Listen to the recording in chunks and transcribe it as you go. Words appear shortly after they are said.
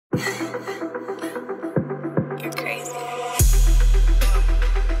You're crazy.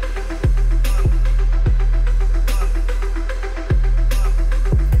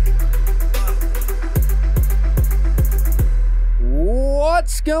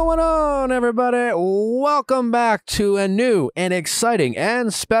 What's going on, everybody? Welcome back to a new and exciting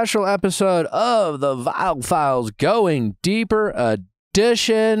and special episode of the Viall Files Going Deeper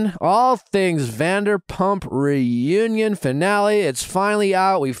Edition. All things Vanderpump Reunion Finale. It's finally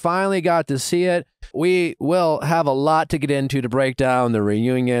out. We finally got to see it. We will have a lot to get into to break down the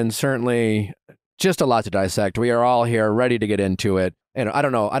reunion. Certainly just a lot to dissect. We are all here ready to get into it. And I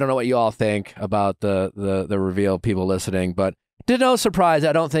don't know what you all think about the reveal, people listening, but to no surprise,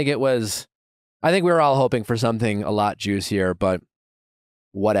 I don't think it was. I think we were all hoping for something a lot juicier, but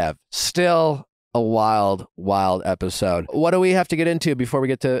whatever. Still a wild, wild episode. What do we have to get into before we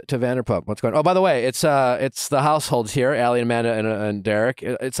get to Vanderpump? What's going on? Oh, by the way, it's the households here, Allie, Amanda, and Derek.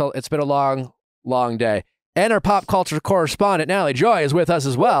 It's been a long, long day. And our pop culture correspondent, Natalie Joy, is with us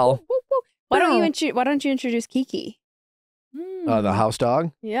as well. Why don't you introduce Kiki? The house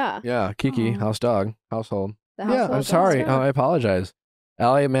dog? Yeah. Yeah, Kiki, house dog, household. Yeah, I'm sorry. I apologize.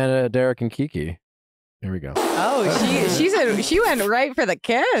 Allie, Amanda, Derek, and Kiki. Here we go. Oh, she went right for the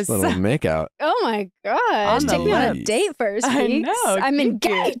kiss. Little makeout. Oh my gosh. Take me on a date first, I Keeks. know, I'm Kiki.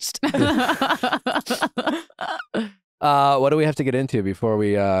 engaged. What do we have to get into before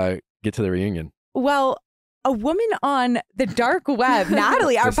we get to the reunion? Well, a woman on the dark web,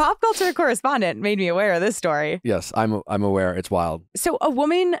 Natalie, our pop culture correspondent, made me aware of this story. Yes, I'm aware. It's wild. So a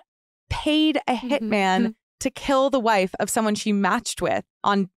woman paid a hitman to kill the wife of someone she matched with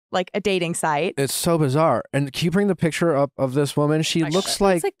on like a dating site. It's so bizarre. And can you bring the picture up of this woman? She looks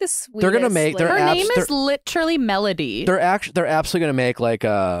like It's like the sweetest. they're gonna make like, Her name is literally Melody. they're absolutely gonna make like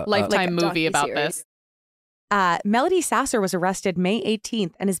a Lifetime like a movie about docuseries. this. Melody Sasser was arrested May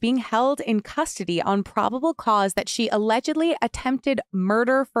 18th and is being held in custody on probable cause that she allegedly attempted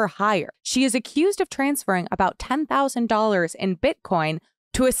murder for hire. She is accused of transferring about $10,000 in Bitcoin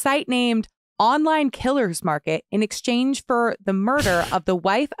to a site named Online Killers Market in exchange for the murder of the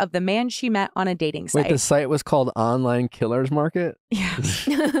wife of the man she met on a dating site. Wait, the site was called Online Killers Market? Yeah.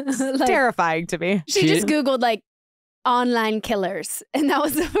 Like, Terrifying to me. she just Googled like online killers, and that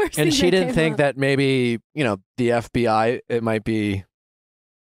was the first thing And she that didn't came think up. that maybe, the FBI, it might be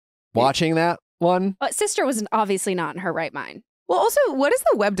watching that one. But sister was obviously not in her right mind. Well, also, what is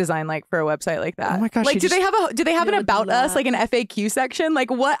the web design like for a website like that? Oh my gosh, Like, she do they have an No, about us, not. like an FAQ section? Like,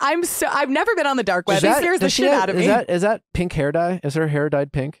 what? I've never been on the dark web. Is It that- scares the does she shit have- out of me. Is that pink hair dye? Is her hair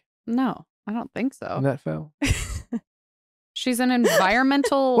dyed pink No, I don't think so. in that film? She's an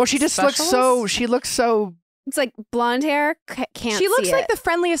environmental. Well, she just looks so. It's like blonde hair. Can't She looks see like it. the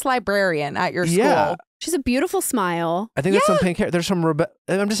friendliest librarian at your school. Yeah. She's a beautiful smile. I think that's some pink hair. There's some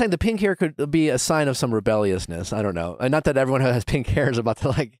I'm just saying the pink hair could be a sign of some rebelliousness. I don't know. And not that everyone who has pink hair is about to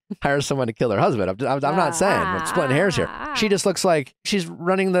like hire someone to kill their husband. I'm not saying. I'm splitting hairs here. She just looks like she's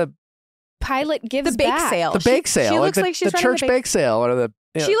running the Pilot gives The bake back. sale. bake sale. She looks the, like she's the running church the bake sale. Or the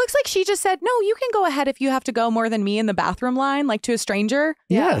She looks like she just said, "No, you can go ahead if you have to go more than me in the bathroom line, like to a stranger."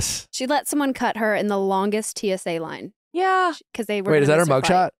 yes. She let someone cut her in the longest TSA line Yeah. because they were. Wait, is that her gonna miss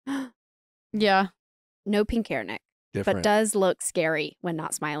mugshot? flight. Yeah. No pink hair, Nick, Different. but does look scary when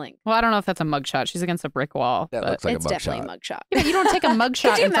not smiling. Well, I don't know if that's a mugshot. She's against a brick wall. That but looks like It's a definitely mugshot. a mugshot. Yeah, you don't take a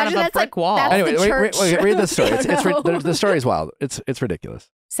mugshot you in front of imagine? a That's like- brick wall. that's- Anyway, the church. read the story. No. The story's wild. It's ridiculous.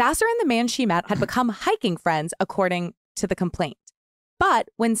 Sasser and the man she met had become hiking friends, according to the complaint. But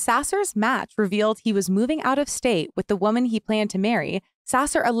when Sasser's match revealed he was moving out of state with the woman he planned to marry,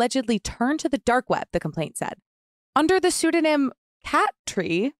 Sasser allegedly turned to the dark web, the complaint said. Under the pseudonym Cat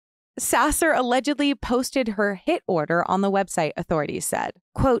Tree, Sasser allegedly posted her hit order on the website, authorities said.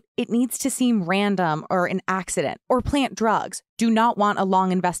 Quote, "It needs to seem random or an accident or plant drugs. Do not want a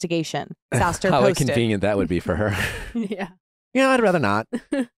long investigation," Sasser How posted. inconvenient that would be for her. Yeah, I'd rather not.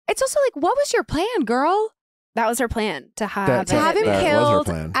 It's also like, what was your plan, girl? that was her plan to have That- To have him That was her killed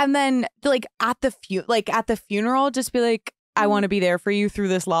plan. and then like at the funeral just be like, "I want to be there for you through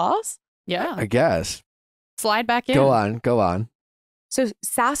this loss." Yeah. I guess. Slide back in. Go on. So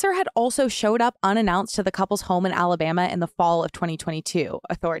Sasser had also showed up unannounced to the couple's home in Alabama in the fall of 2022,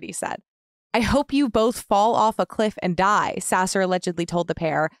 authorities said. "I hope you both fall off a cliff and die," Sasser allegedly told the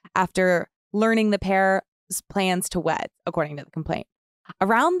pair after learning the pair's plans to wed, according to the complaint.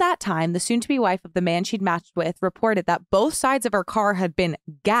 Around that time, the soon-to-be wife of the man she'd matched with reported that both sides of her car had been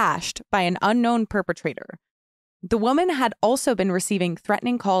gashed by an unknown perpetrator. The woman had also been receiving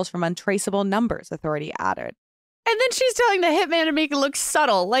threatening calls from untraceable numbers, authority added. And then she's telling the hitman to make it look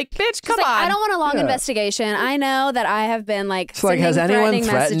subtle. Like, bitch, She's come like, on. I don't want a long Yeah. investigation. I know that I have been like, It's like, has sending anyone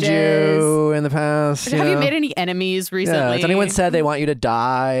threatening threatened messages. you in the past? Have you know? made any enemies recently? Yeah. Has anyone said they want you to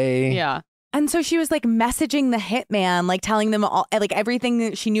die? Yeah. And so she was like messaging the hitman, like telling them all, like everything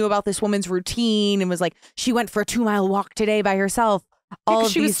that she knew about this woman's routine, and was like, she went for a 2-mile walk today by herself. All Because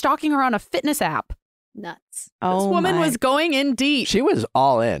of she these. was stalking her on a fitness app. Nuts. Oh, This woman my. was going in deep. She was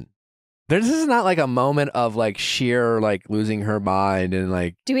all in. This is not like a moment of like sheer like losing her mind and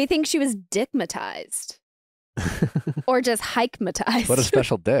like Do we think she was dickmatized or just hikematized? what a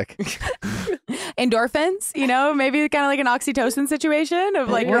special dick. endorphins, you know, maybe kind of like an oxytocin situation of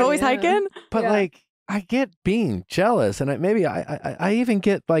like, Yeah, you're always yeah. hiking. But Yeah. like I get being jealous, and maybe I even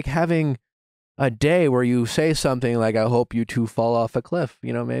get like having a day where you say something like, "I hope you two fall off a cliff."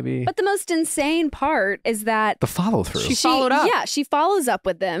 You know, maybe But the most insane part is that the follow through. She followed up. Yeah, she follows up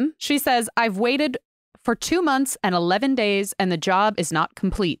with them. She says, I've waited for 2 months and 11 days and the job is not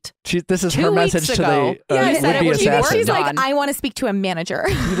complete. This is 2 her weeks message to ago. the Yeah, she said it would-be would be assassin. She's like, Done. I want to speak to a manager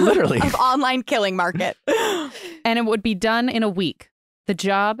Literally. of online killing market. And it would be done in a week. The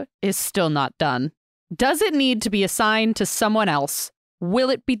job is still not done. Does it need to be assigned to someone else? Will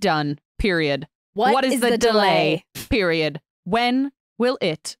it be done? Period. What is the delay? Period. When will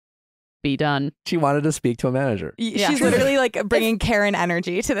it be done? She wanted to speak to a manager. Yeah. She's literally like bringing Karen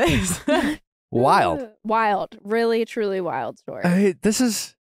energy to this. Wild. Wild. Really, truly wild story. This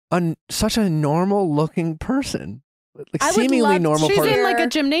is such a normal looking person. Like I would seemingly love normal She's person. in like a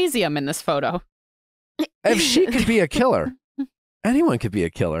gymnasium in this photo. If she could be a killer, anyone could be a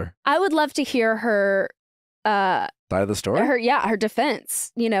killer. I would love to hear her Side of the story? her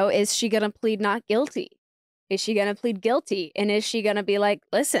defense. You know, is she gonna plead not guilty? Is she gonna plead guilty? And is she gonna be like,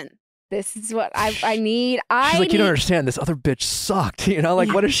 listen, this is what I need. She's like, you don't need- understand. This other bitch sucked. You know,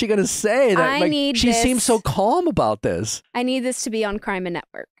 like, what is she gonna say? That I like, need she this. seems so calm about this. I need this to be on Crime and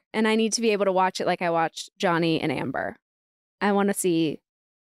Network, and I need to be able to watch it like I watched Johnny and Amber. I want to see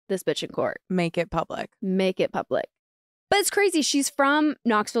this bitch in court. Make it public. Make it public. But it's crazy. She's from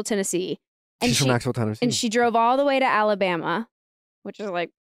Knoxville, Tennessee. She's from Knoxville, Tennessee. And she drove all the way to Alabama, which is like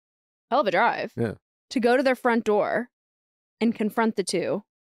hell of a drive. Yeah. To go to their front door and confront the two,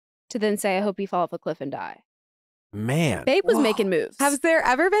 to then say, I hope you fall off a cliff and die. Man, Babe was Whoa. making moves. Has there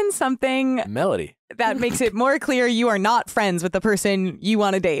ever been something Melody. that makes it more clear you are not friends with the person you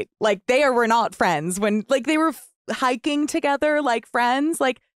want to date? Like were not friends when like they were hiking together like friends.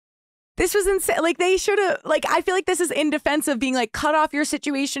 Like this was insane. Like they should have. Like I feel like this is in defense of being like cut off your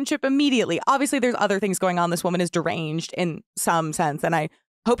situationship immediately. Obviously, there's other things going on. This woman is deranged in some sense, and I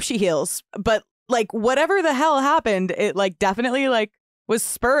hope she heals. But like whatever the hell happened, it like definitely like was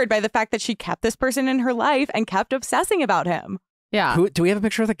spurred by the fact that she kept this person in her life and kept obsessing about him. Yeah. Do we have a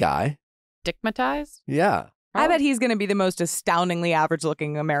picture of the guy? Stigmatized? Yeah. I bet he's going to be the most astoundingly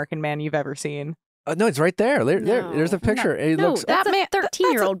average-looking American man you've ever seen. No, it's right there. There's a picture. It no, looks. that's That a man-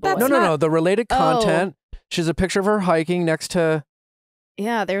 13-year-old boy. that's No. The related Oh. content. She's a picture of her hiking next to.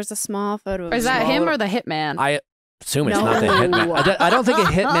 Yeah, there's a small photo of Is that small him little- or the hitman? I assume it's No. not the hitman. I don't think a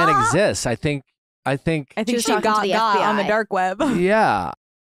hitman exists. I think. I think She was she talking to got the on the FBI. dark web. Yeah.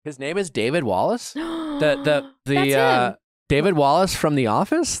 His name is David Wallace. The That's him. David Wallace from The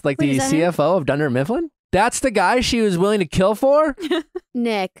Office, like Wait, the is that him? CFO of Dunder Mifflin. That's the guy she was willing to kill for.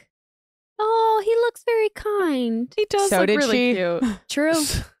 Nick. Oh, he looks very kind. He does So look did really she. cute. True.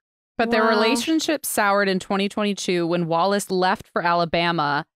 But their Wow. relationship soured in 2022 when Wallace left for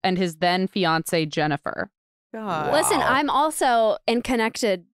Alabama and his then fiancee Jennifer. God. Listen, Wow. I'm also in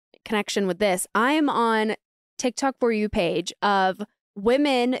connection with this. I'm on TikTok For You page of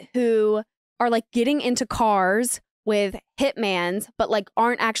women who are like getting into cars with hitmans, but like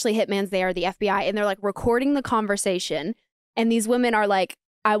aren't actually hitmans. They are the FBI, and they're like recording the conversation. And these women are like,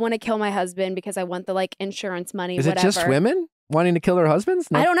 I want to kill my husband because I want the like insurance money. Is whatever. it just women wanting to kill their husbands?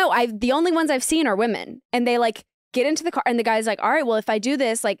 No. I don't know. The only ones I've seen are women, and they like get into the car, and the guy's like, "All right, well, if I do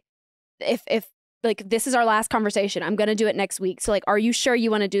this, like, if like this is our last conversation, I'm gonna do it next week. So like, are you sure you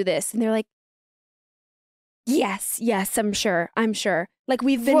want to do this?" And they're like, "Yes, I'm sure. Like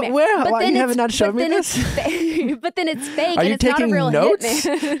we've been, Where? but Why then you have it's- not shown but me then this? it's but then it's fake, Are and you it's not a taking real notes?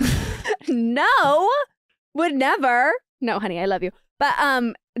 hitman. No, would never. No, honey, I love you. But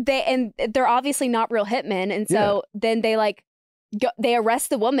they're obviously not real hitmen, and so then they like they arrest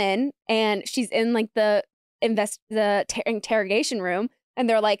the woman, and she's in like the interrogation room, and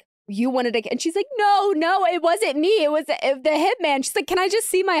they're like, "You wanted to," and she's like, "No, it wasn't me. It was the hitman." She's like, "Can I just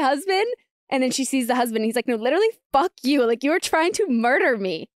see my husband?" And then she sees the husband. And he's like, "No, literally, fuck you. Like you were trying to murder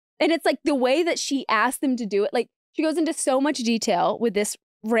me." And it's like the way that she asked them to do it. Like she goes into so much detail with this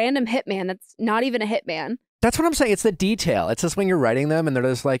random hitman that's not even a hitman. That's what I'm saying. It's the detail. It's just when you're writing them and they're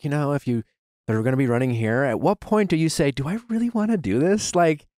just like, if they're going to be running here, at what point do you say, do I really want to do this?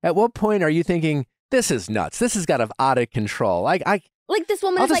 Like, at what point are you thinking, this is nuts. This has got out of control. Like this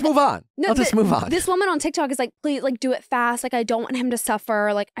woman I'll is just move on. I'll just move on. This woman on TikTok is like, please, like, do it fast. Like, I don't want him to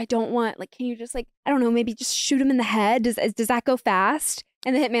suffer. Like, I don't want, like, can you just, like, I don't know, maybe just shoot him in the head? Does that go fast?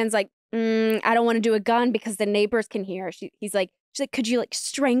 And the hitman's like, I don't want to do a gun because the neighbors can hear. She's like, could you, like,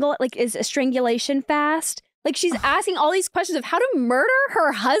 strangle it? Like, is a strangulation fast? Like, she's asking all these questions of how to murder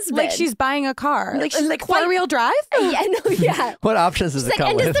her husband. Like she's buying a car. Like she's like four-wheel drive? Yeah. What options does it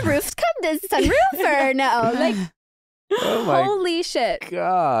come with? And does the roof come? Does the sunroof or no? Like, oh my holy shit.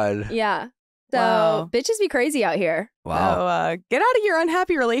 God. Yeah. So Wow. bitches be crazy out here. Wow. So, get out of your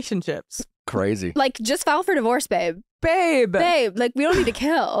unhappy relationships. Crazy. Like, just file for divorce, babe. Babe, Like, we don't need to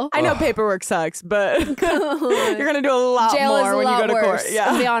kill. I know Ugh. paperwork sucks, but you're going to do a lot Jail is more a when you lot go to court. worse. Yeah.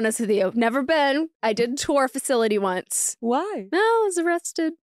 I'll be honest with you. Never been. I did tour a facility once. Why? No, I was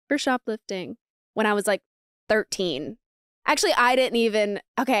arrested for shoplifting when I was like 13. Actually, I didn't even.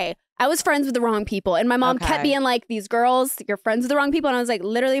 Okay, I was friends with the wrong people. And my mom kept Okay. being like, these girls, you're friends with the wrong people. And I was like,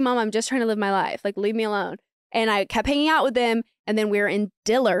 literally, Mom, I'm just trying to live my life. Like, leave me alone. And I kept hanging out with them. And then we were in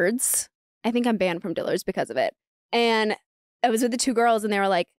Dillard's. I think I'm banned from Dillard's because of it. And I was with the two girls and they were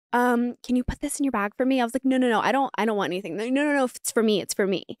like, can you put this in your bag for me? I was like, no, I don't want anything. They're like, no, it's for me. It's for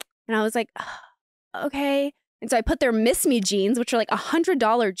me. And I was like, okay. And so I put their Miss Me jeans, which are like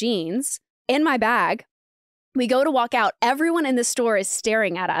 $100 jeans, in my bag. We go to walk out. Everyone in the store is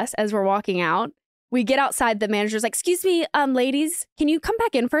staring at us as we're walking out. We get outside. The manager's like, excuse me, ladies, can you come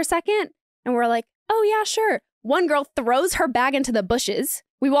back in for a second? And we're like, oh, yeah, sure. One girl throws her bag into the bushes.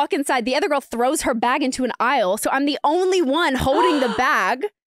 We walk inside. The other girl throws her bag into an aisle. So I'm the only one holding the bag.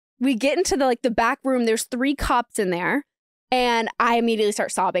 We get into the back room. There's 3 cops in there. And I immediately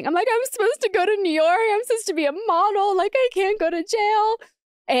start sobbing. I'm like, I'm supposed to go to New York. I'm supposed to be a model. Like, I can't go to jail.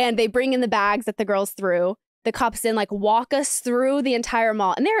 And they bring in the bags that the girls threw. The cops then walk us through the entire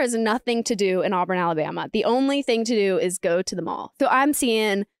mall. And there is nothing to do in Auburn, Alabama. The only thing to do is go to the mall. So I'm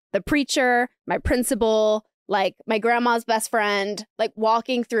seeing the preacher, my principal, my grandma's best friend,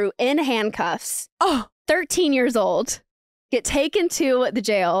 walking through in handcuffs. 13 years old, get taken to the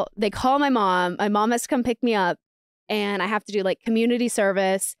jail. They call my mom. My mom has to come pick me up. And I have to do community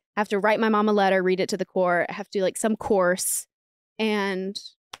service. I have to write my mom a letter, read it to the court. I have to do some course and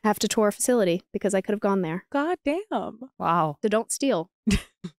have to tour a facility because I could have gone there. God damn. Wow. So don't steal.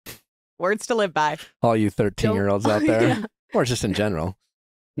 Words to live by. All you 13-year-olds out there. Yeah. Or just in general.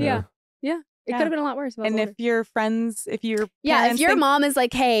 Yeah. It Yeah. could have been a lot worse. And if your friends, if your if parents your think- mom is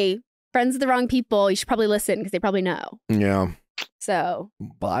like, hey, friends of the wrong people, you should probably listen because they probably know. Yeah. So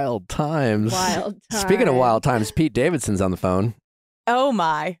Wild times. wild time. Speaking of wild times, Pete Davidson's on the phone. Oh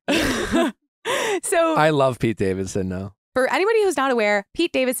my. So I love Pete Davidson now. for anybody who's not aware,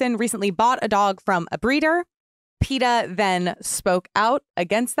 Pete Davidson recently bought a dog from a breeder. PETA then spoke out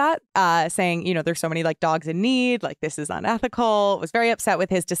against that, saying, there's so many dogs in need, this is unethical, was very upset with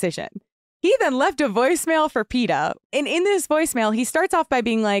his decision. He then left a voicemail for PETA. And in this voicemail, he starts off by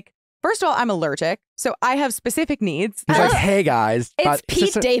being like, first of all, I'm allergic, so I have specific needs. He's like, hey guys. It's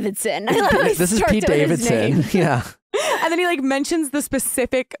Pete Davidson. I love how he This is starts Pete with his name. Davidson. Yeah. And then he mentions the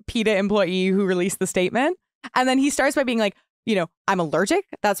specific PETA employee who released the statement. And then he starts by being like, I'm allergic.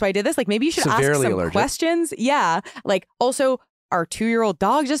 That's why I did this. Maybe you should ask Severely some allergic. questions. Yeah. Also, our 2-year-old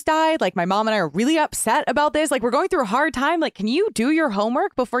dog just died. My mom and I are really upset about this. We're going through a hard time. Can you do your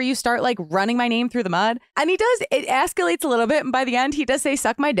homework before you start running my name through the mud? And he does. It escalates a little bit. And by the end, he does say,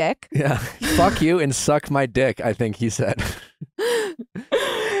 suck my dick. Yeah. Fuck you and suck my dick, I think he said.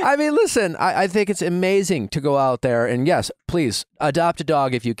 I mean, listen, I think it's amazing to go out there and yes, please adopt a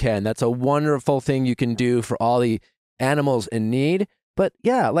dog if you can. That's a wonderful thing you can do for all the animals in need. But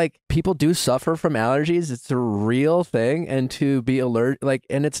yeah, people do suffer from allergies. It's a real thing. And to be allergic,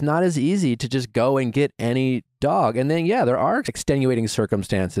 and it's not as easy to just go and get any dog. And then, yeah, there are extenuating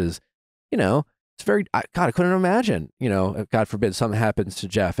circumstances. It's very, God, I couldn't imagine, if God forbid something happens to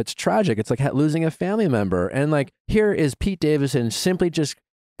Jeff. It's tragic. It's like losing a family member. And here is Pete Davidson simply just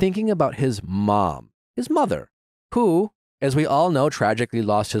thinking about his mom, his mother, who, as we all know, tragically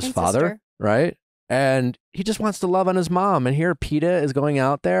lost his And father, sister. right? And he just wants to love on his mom. And here PETA is going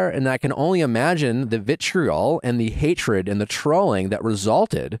out there, and I can only imagine the vitriol and the hatred and the trolling that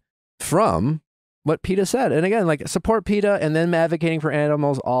resulted from what PETA said. And again, support PETA and then advocating for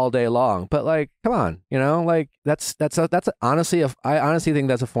animals all day long. But come on, that's honestly, I honestly think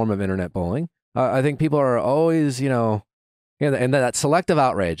that's a form of internet bullying. I think people are always, and that selective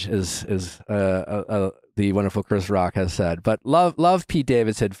outrage is the wonderful Chris Rock has said. But love Pete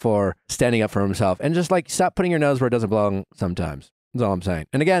Davidson for standing up for himself and just like stop putting your nose where it doesn't belong sometimes. That's all I'm saying.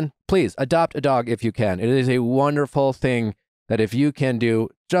 And again, please adopt a dog if you can. It is a wonderful thing that if you can do,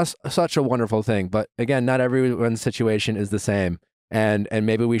 just such a wonderful thing. But again, not everyone's situation is the same. And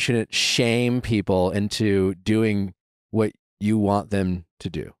maybe we shouldn't shame people into doing what you want them to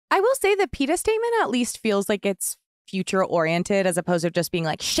do. I will say the PETA statement at least feels like it's future oriented as opposed to just being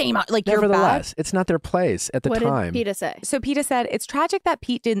like shame on like you're bad. Nevertheless, it's not their place at the What time. did PETA say? So PETA said it's tragic that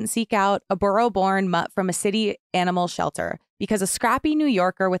Pete didn't seek out a borough-born mutt from a city animal shelter because a scrappy New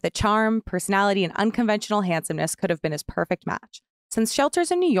Yorker with a charm, personality, and unconventional handsomeness could have been his perfect match. Since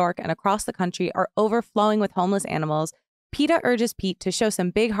shelters in New York and across the country are overflowing with homeless animals, PETA urges Pete to show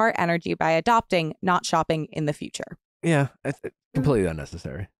some big heart energy by adopting, not shopping in the future. Yeah, it's completely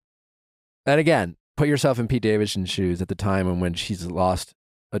unnecessary. And again, put yourself in Pete Davidson's shoes at the time when she's lost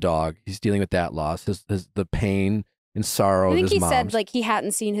a dog. He's dealing with that loss, the pain and sorrow I of think his he mom's. said like he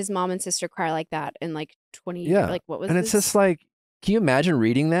hadn't seen his mom and sister cry like that in like 20 Yeah. years. Like what was and this? it's just like, can you imagine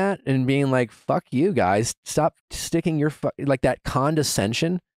reading that and being like, fuck you guys, stop sticking your, like that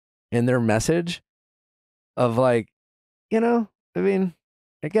condescension in their message of like, you know, I mean,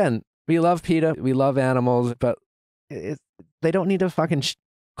 again, we love PETA, we love animals, but they don't need to fucking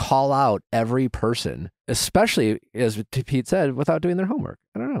call out every person, especially, as Pete said, without doing their homework.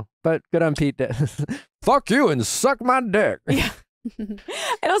 I don't know. But good on Pete. Fuck you and suck my dick. Yeah.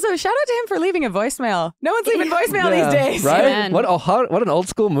 And also, shout out to him for leaving a voicemail. No one's leaving voicemail these days. Right? Amen. What an old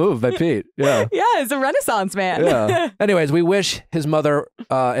school move by Pete. Yeah. Yeah, it's a renaissance man. Yeah. Anyways, we wish his mother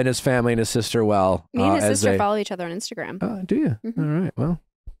and his family and his sister well. Me and his as sister they... follow each other on Instagram. Do you? Mhm. All right. Well,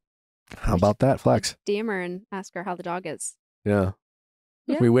 how about that, Flex? DM her and ask her how the dog is. Yeah.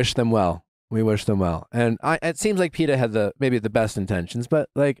 Yeah. We wish them well. We wish them well. And it seems like PETA had maybe the best intentions, but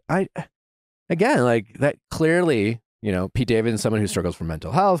like again, like that clearly, you know, Pete Davidson is someone who struggles from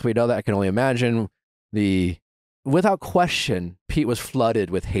mental health. We know that. I can only imagine without question, Pete was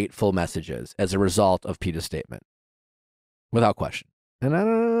flooded with hateful messages as a result of PETA's statement. Without question. And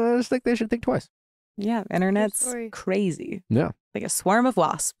I just think they should think twice. Yeah, internet's story. crazy. Yeah. Like a swarm of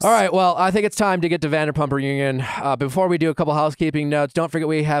wasps. All right, well, I think it's time to get to Vanderpump Reunion. Before we do a couple housekeeping notes, don't forget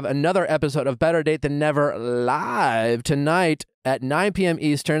we have another episode of Better Date Than Never live tonight at 9 p.m.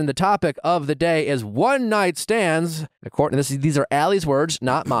 Eastern. The topic of the day is one night stands. These are Allie's words,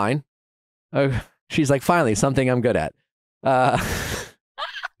 not mine. She's like, finally, something I'm good at.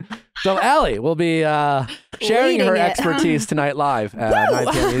 So Allie will be sharing her expertise tonight live at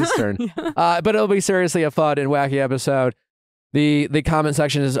 9 p.m. Eastern. But it'll be seriously a fun and wacky episode. The comment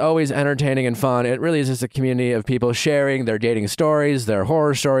section is always entertaining and fun. It really is just a community of people sharing their dating stories, their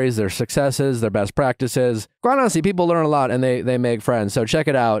horror stories, their successes, their best practices. Quite honestly, people learn a lot and they make friends. So check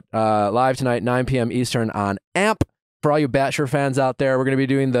it out live tonight, 9 p.m. Eastern on AMP. For all you Bachelor fans out there, we're going to be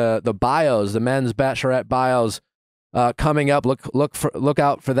doing the bios, the men's Bachelorette bios coming up. Look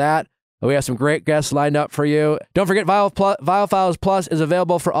out for that. We have some great guests lined up for you. Don't forget, Viall Files Plus is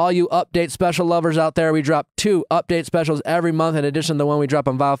available for all you update special lovers out there. We drop 2 update specials every month in addition to the one we drop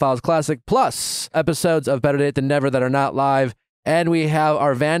on Viall Files Classic, plus episodes of Better Date Than Never that are not live. And we have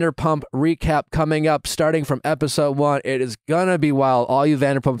our Vanderpump recap coming up starting from episode 1. It is going to be wild. All you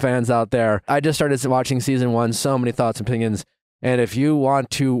Vanderpump fans out there. I just started watching season 1. So many thoughts and opinions. And if you want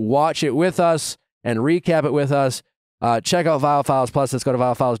to watch it with us and recap it with us, check out Viall Files Plus. Let's go to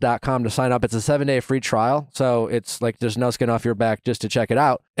viallfiles.com to sign up. It's a 7-day free trial. So it's like there's no skin off your back just to check it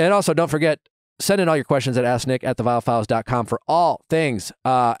out. And also, don't forget, send in all your questions at asknick@theviallfiles.com for all things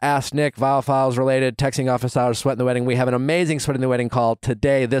Ask Nick, Viall Files related, texting office hours, Sweat in the Wedding. We have an amazing Sweat in the Wedding call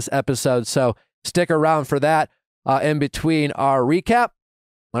today, this episode. So stick around for that in between our recap.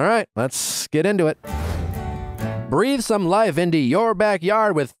 All right, let's get into it. Breathe some life into your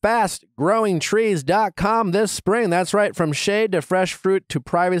backyard with fastgrowingtrees.com this spring. That's right, from shade to fresh fruit to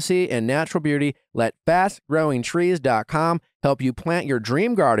privacy and natural beauty, let fastgrowingtrees.com help you plant your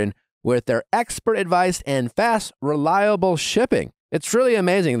dream garden with their expert advice and fast, reliable shipping. It's really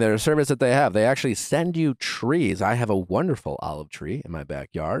amazing, their service that they have. They actually send you trees. I have a wonderful olive tree in my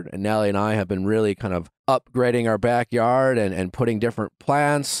backyard, and Natalie and I have been really kind of upgrading our backyard and putting different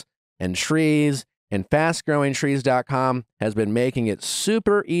plants and trees. And fastgrowingtrees.com has been making it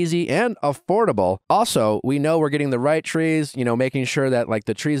super easy and affordable. Also, we know we're getting the right trees, you know, making sure that like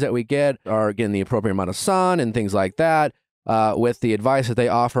the trees that we get are getting the appropriate amount of sun and things like that with the advice that they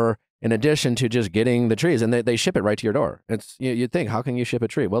offer in addition to just getting the trees. And they ship it right to your door. It's you'd think, how can you ship a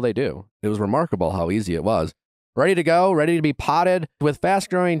tree? Well, they do. It was remarkable how easy it was. ready to go, ready to be potted. With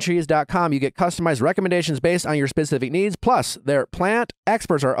fastgrowingtrees.com, you get customized recommendations based on your specific needs. Plus, their plant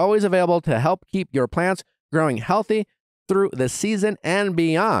experts are always available to help keep your plants growing healthy through the season and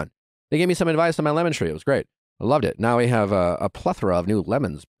beyond. They gave me some advice on my lemon tree. It was great. I loved it. Now we have a plethora of new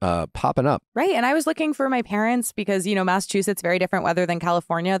lemons popping up. Right. And I was looking for my parents because, you know, Massachusetts, very different weather than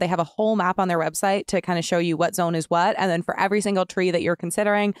California. They have a whole map on their website to kind of show you what zone is what. And then for every single tree that you're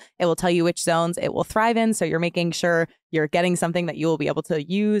considering, it will tell you which zones it will thrive in. So you're making sure you're getting something that you will be able to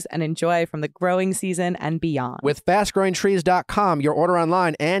use and enjoy from the growing season and beyond. With fastgrowingtrees.com, your order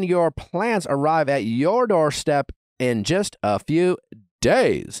online and your plants arrive at your doorstep in just a few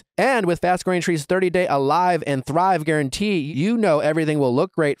days. And with Fast Growing Trees 30-day Alive and Thrive guarantee, you know everything will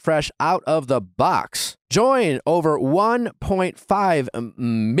look great fresh out of the box. Join over 1.5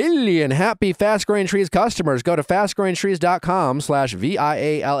 million happy Fast Growing Trees customers. Go to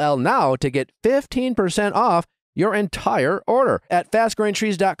fastgrowingtrees.com/VIALL now to get 15% off your entire order at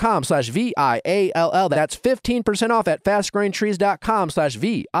fastgrowingtrees.com/VIALL. That's 15% off at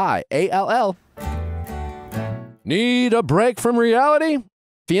fastgrowingtrees.com/VIALL. Need a break from reality?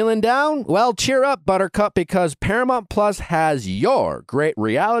 Feeling down? Well, cheer up, Buttercup, because Paramount Plus has your great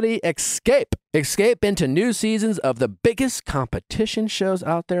reality escape. Escape into new seasons of the biggest competition shows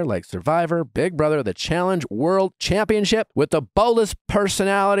out there like Survivor, Big Brother, The Challenge, World Championship, with the boldest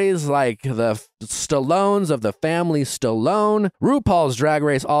personalities like the Stallones of the family Stallone, RuPaul's Drag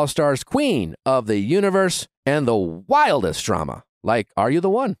Race All-Stars Queen of the Universe, and the wildest drama like Are You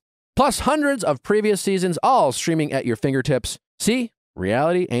the One? Plus hundreds of previous seasons, all streaming at your fingertips. See,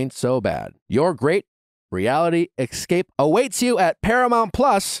 reality ain't so bad. Your great reality escape awaits you at Paramount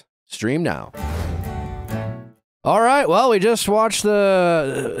Plus. Stream now. All right, well, we just watched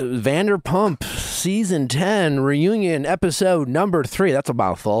the Vanderpump Season 10 reunion episode number 3. That's a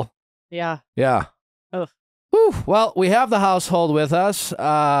mouthful. Yeah. Yeah. Ugh. Whew. Well, we have the household with us.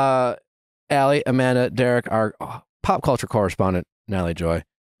 Allie, Amanda, Derek, our pop culture correspondent, Natalie Joy.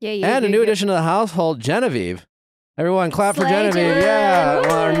 And a new addition to the household, Genevieve. Everyone clap for Genevieve. Yeah.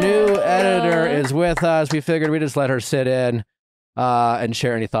 Well, our new editor is with us. We figured we'd just let her sit in and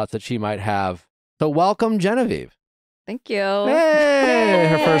share any thoughts that she might have. So welcome, Genevieve. Thank you. Hey!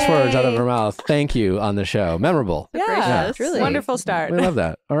 Her first words out of her mouth. Thank you on the show. Memorable. Yeah, really. Wonderful start. We love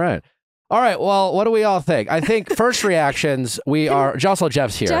that. All right. All right. Well, what do we all think? I think first reactions, we are. Also,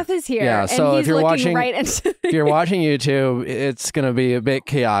 Jeff's here. Jeff is here. Yeah. So and if you're watching, right into if you're watching YouTube, it's going to be a bit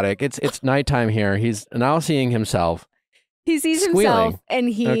chaotic. It's nighttime here. He's now seeing himself. He sees squealing. himself and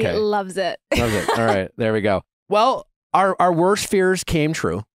he loves it. Loves it. All right. There we go. Well, our worst fears came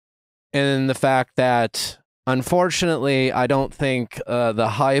true, in the fact that unfortunately, I don't think the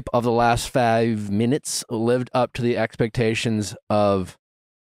hype of the last 5 minutes lived up to the expectations of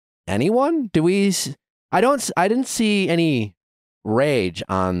anyone. I didn't see any rage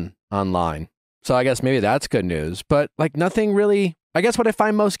online. So I guess maybe that's good news, but like nothing really. I guess what I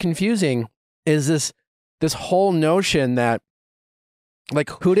find most confusing is this whole notion that, like,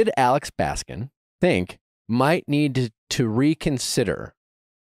 who did Alex Baskin think might need to reconsider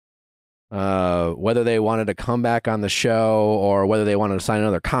whether they wanted to come back on the show or whether they wanted to sign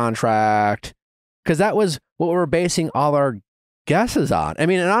another contract, because that was what we were basing all our guesses on. I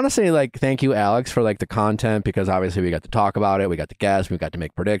mean, and honestly, like, thank you, Alex, for like the content, because obviously we got to talk about it, we got to guess, we got to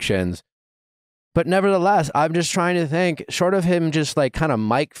make predictions. But nevertheless, I'm just trying to think, short of him just like kind of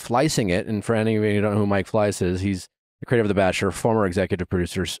Mike Fleissing it, and for anybody who don't know who Mike Fleiss is, he's the creator of The Bachelor, former executive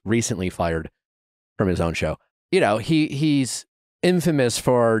producer, recently fired from his own show. You know, he's infamous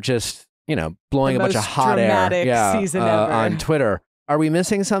for just, you know, blowing a bunch of hot air season ever. On Twitter. Are we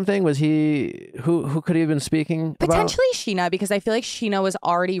missing something? Was he who could he have been speaking Potentially Sheena, because I feel like Sheena was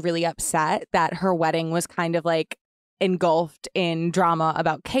already really upset that her wedding was kind of like engulfed in drama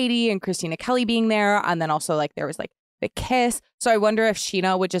about Katie and Christina Kelly being there, and then also like there was like the kiss. So I wonder if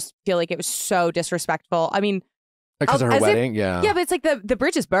Sheena would just feel like it was so disrespectful. I mean, because of her wedding? Yeah, but it's like the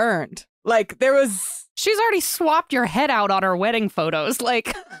bridge is burned. Like there was. She's already swapped your head out on her wedding photos.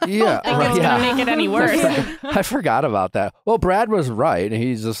 Like, yeah, I don't think it's gonna make it any worse. I forgot about that. Well, Brad was right.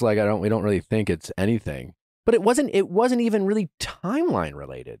 He's just like, we don't really think it's anything. But it wasn't even really timeline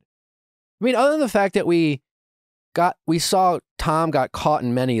related. I mean, other than the fact that we saw Tom got caught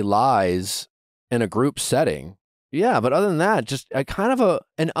in many lies in a group setting. Yeah, but other than that, just a kind of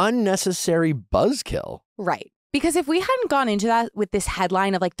an unnecessary buzzkill. Right. Because if we hadn't gone into that with this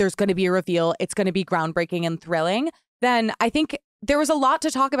headline of like, there's going to be a reveal, it's going to be groundbreaking and thrilling, then I think there was a lot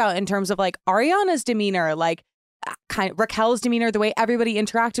to talk about in terms of like Ariana's demeanor, like kind of Raquel's demeanor, the way everybody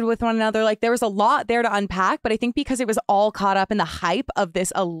interacted with one another. Like there was a lot there to unpack, but I think because it was all caught up in the hype of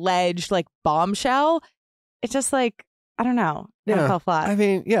this alleged like bombshell, it's just like, I don't know. It Yeah. fell flat. I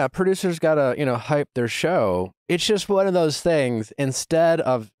mean, yeah, producers got to, hype their show. It's just one of those things, instead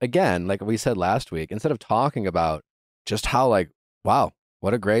of, again, like we said last week, instead of talking about just how like, wow,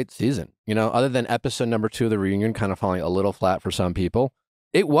 what a great season, other than episode number 2 of the reunion kind of falling a little flat for some people.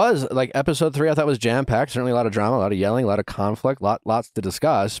 It was like episode 3, I thought was jam-packed, certainly a lot of drama, a lot of yelling, a lot of conflict, lots to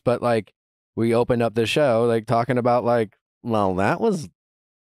discuss. But like we opened up the show, like talking about like, well, that was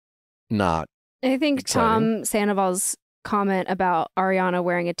not I think exciting. Tom Sandoval's comment about Ariana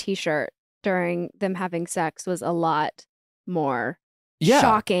wearing a t-shirt during them having sex was a lot more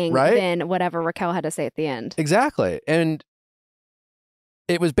shocking right? than whatever Raquel had to say at the end. Exactly. And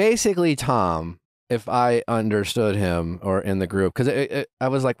it was basically Tom, if I understood him or in the group, because I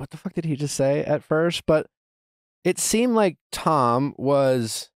was like, what the fuck did he just say at first? But it seemed like Tom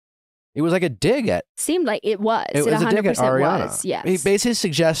was, it was like a dig at. Seemed like it was. It was a dig at 100% Ariana. was, yes. He basically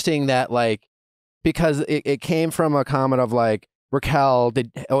suggesting that like, because it came from a comment of like, Raquel,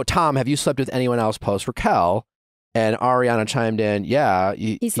 Tom, have you slept with anyone else post Raquel? And Ariana chimed in, yeah.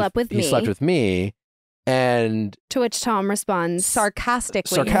 He slept with me. He slept with me. And to which Tom responds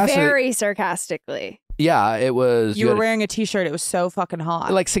sarcastically. Very sarcastically. Yeah, it was. You were wearing a t-shirt. It was so fucking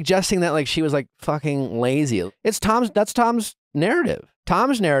hot. Like suggesting that like she was like fucking lazy. That's Tom's narrative.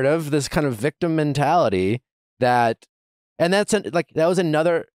 Tom's narrative, this kind of victim mentality that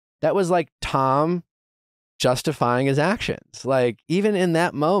was like Tom justifying his actions. Like even in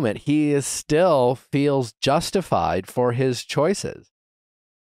that moment, he still feels justified for his choices.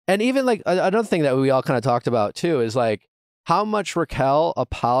 And even like another thing that we all kind of talked about too is like how much Raquel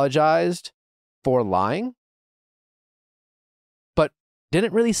apologized for lying, but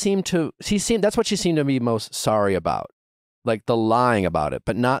didn't really that's what she seemed to be most sorry about, like the lying about it,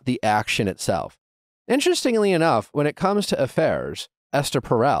 but not the action itself. Interestingly enough, when it comes to affairs, Esther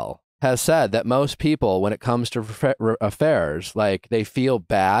Perel has said that most people, when it comes to affairs, like they feel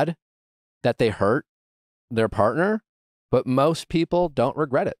bad that they hurt their partner, but most people don't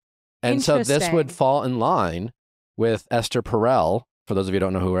regret it. And so this would fall in line with Esther Perel. For those of you who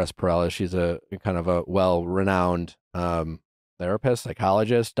don't know who Esther Perel is, she's a kind of a well-renowned therapist,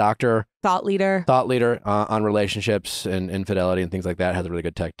 psychologist, doctor. Thought leader on relationships and infidelity and things like that. Has a really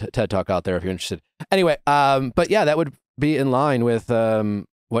good TED Talk out there if you're interested. Anyway, but yeah, that would be in line with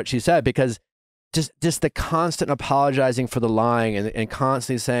what she said, because just the constant apologizing for the lying and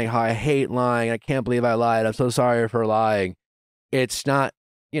constantly saying how I hate lying. I can't believe I lied. I'm so sorry for lying. It's not,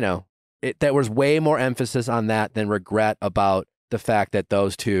 there was way more emphasis on that than regret about the fact that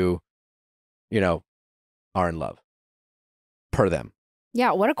those two, are in love per them.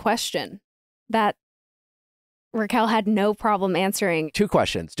 Yeah. What a question that Raquel had no problem answering. 2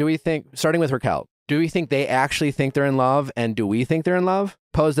 questions. Starting with Raquel, do we think they actually think they're in love? And do we think they're in love?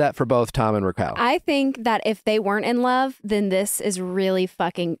 Pose that for both Tom and Raquel. I think that if they weren't in love, then this is really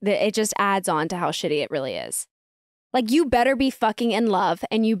it just adds on to how shitty it really is. Like, you better be fucking in love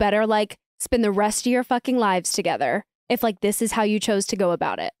and you better like spend the rest of your fucking lives together if like this is how you chose to go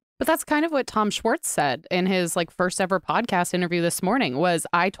about it. But that's kind of what Tom Schwartz said in his like first ever podcast interview this morning was,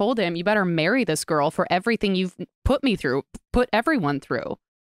 I told him, you better marry this girl for everything you've put me through, put everyone through.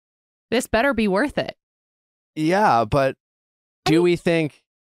 This better be worth it. Yeah, but do we think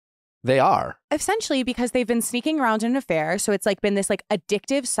they are? Essentially, because they've been sneaking around in an affair. So it's like been this like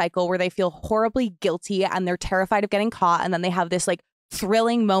addictive cycle where they feel horribly guilty and they're terrified of getting caught. And then they have this like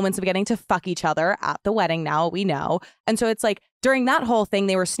thrilling moments of getting to fuck each other at the wedding now, we know. And so it's like during that whole thing,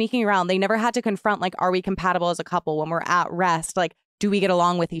 they were sneaking around. They never had to confront like, are we compatible as a couple when we're at rest? Like, do we get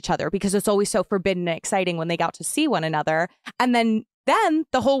along with each other? Because it's always so forbidden and exciting when they got to see one another. And then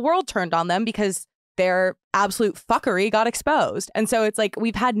the whole world turned on them because their absolute fuckery got exposed. And so it's like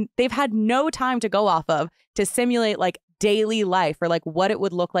they've had no time to go off of to simulate like daily life or like what it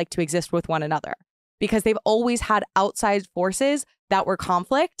would look like to exist with one another, because they've always had outside forces that were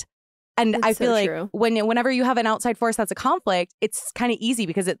conflict. And I feel like whenever you have an outside force that's a conflict, it's kind of easy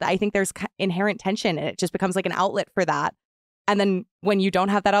because I think there's inherent tension and it just becomes like an outlet for that. And then when you don't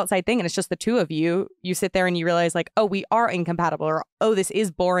have that outside thing and it's just the two of you, you sit there and you realize like, oh, we are incompatible, or oh, this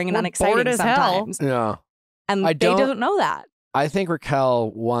is boring and unexciting sometimes. Yeah. And they don't know that. I think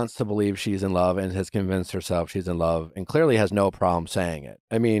Raquel wants to believe she's in love and has convinced herself she's in love and clearly has no problem saying it.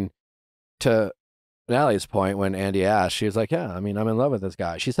 I mean, to Natalie's point, when Andy asked, she was like, yeah, I mean, I'm in love with this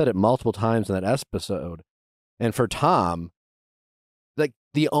guy. She said it multiple times in that episode. And for Tom, like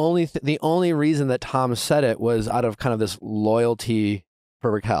the only reason that Tom said it was out of kind of this loyalty for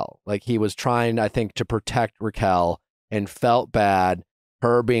Raquel. Like he was trying, I think, to protect Raquel and felt bad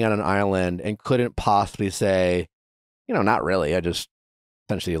her being on an island and couldn't possibly say, not really. I just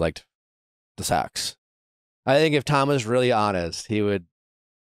essentially liked the sex. I think if Tom was really honest,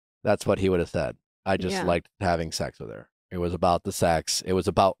 that's what he would have said. I just liked having sex with her. It was about the sex. It was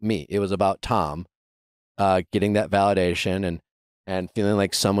about me. It was about Tom getting that validation and feeling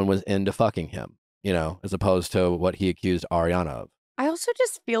like someone was into fucking him, as opposed to what he accused Ariana of. I also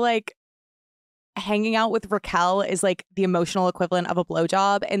just feel like hanging out with Raquel is like the emotional equivalent of a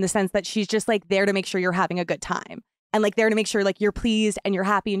blowjob in the sense that she's just like there to make sure you're having a good time and like there to make sure like you're pleased and you're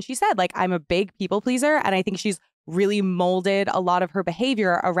happy. And she said like, I'm a big people pleaser. And I think she's really molded a lot of her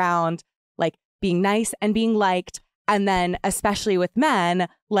behavior around like being nice and being liked. And then especially with men,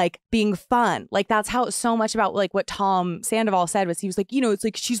 like being fun. Like that's how so much about like what Tom Sandoval said was he was like, it's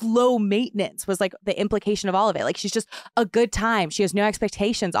like she's low maintenance was like the implication of all of it. Like she's just a good time. She has no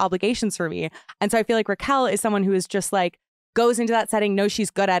expectations, obligations for me. And so I feel like Raquel is someone who is just like goes into that setting, knows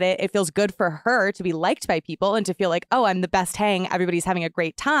she's good at it. It feels good for her to be liked by people and to feel like, oh, I'm the best hang. Everybody's having a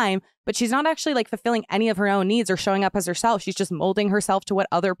great time. But she's not actually like fulfilling any of her own needs or showing up as herself. She's just molding herself to what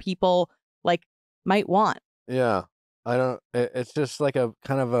other people like might want. Yeah. It's just like a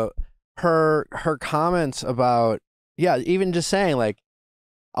kind of her comments about, even just saying like,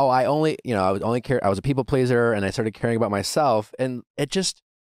 oh, I was a people pleaser and I started caring about myself. And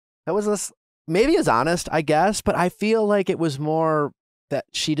that was this, maybe as honest, I guess, but I feel like it was more that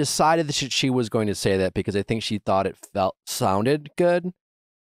she decided that she was going to say that because I think she thought it sounded good.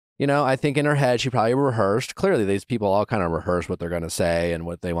 I think in her head, she probably rehearsed. Clearly, these people all kind of rehearse what they're going to say and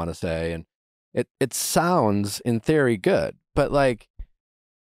what they want to say. And it sounds in theory good, but like,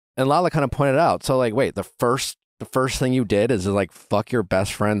 and Lala kind of pointed out. So like, wait, the first thing you did is like fuck your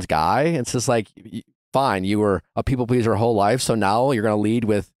best friend's guy. It's just like, fine, you were a people pleaser your whole life, so now you're gonna lead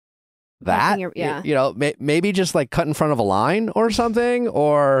with that. Maybe just like cut in front of a line or something,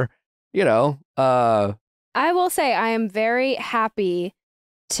 or I will say I am very happy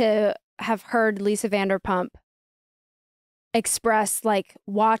to have heard Lisa Vanderpump express like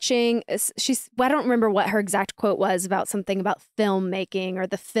watching I don't remember what her exact quote was about something about filmmaking or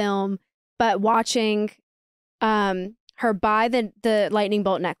the film, but watching her buy the lightning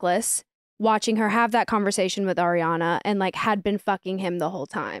bolt necklace, watching her have that conversation with Ariana and like had been fucking him the whole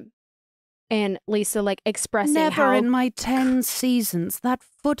time. And Lisa like expressing never in my 10 seasons that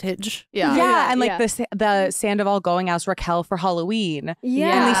footage. And like the Sandoval going as Raquel for Halloween.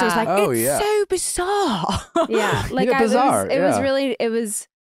 Yeah. And Lisa was like, it's so bizarre. Yeah. Like bizarre. It was really,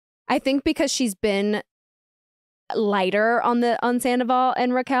 I think because she's been lighter on Sandoval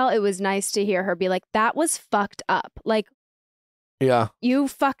and Raquel, it was nice to hear her be like, that was fucked up. Like, you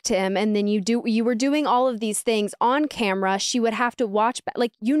fucked him, and then you were doing all of these things on camera. She would have to watch back.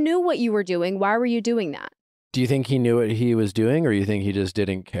 Like, you knew what you were doing. Why were you doing that? Do you think he knew what he was doing, or you think he just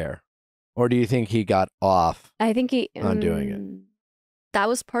didn't care? Or do you think he got off I think he on doing it? That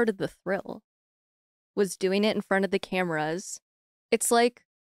was part of the thrill, was doing it in front of the cameras. It's like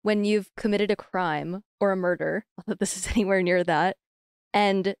when you've committed a crime or a murder, not that this is anywhere near that,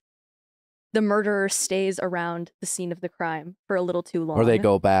 and the murderer stays around the scene of the crime for a little too long. Or they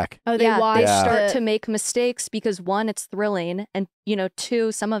go back. Oh, they watch start to make mistakes because one, it's thrilling, and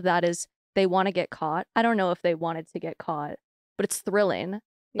two, some of that is they want to get caught. I don't know if they wanted to get caught, but it's thrilling.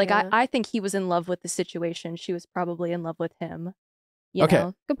 Like I think he was in love with the situation. She was probably in love with him. You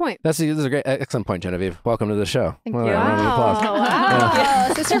know? Good point. This is a great, excellent point, Genevieve. Welcome to the show. Thank you.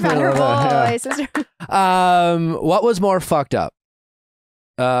 Wow. Sister Vanderpump. Sister. What was more fucked up?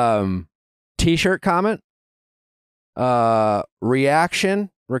 T-shirt comment, reaction,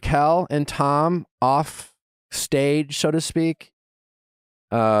 Raquel and Tom off stage, so to speak.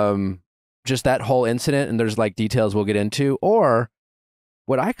 Just that whole incident, and there's like details we'll get into. Or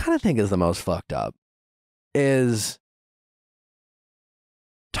what I kind of think is the most fucked up is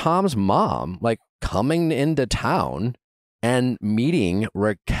Tom's mom, like coming into town and meeting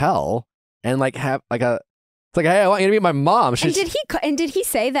Raquel and like have like a. It's like, hey, I want you to meet my mom. And did he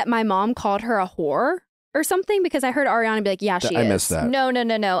say that my mom called her a whore or something? Because I heard Ariana be like, yeah, she is. I missed that. No.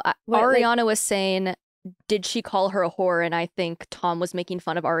 Ariana was saying, did she call her a whore? And I think Tom was making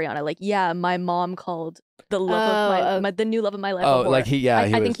fun of Ariana. Like, yeah, my mom called the love of the new love of my life. Oh, a whore. like I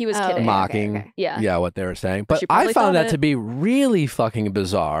think he was kidding. Mocking. Okay. Yeah, what they were saying. But I found that to be really fucking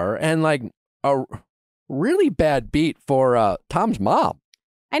bizarre and like a really bad beat for Tom's mom.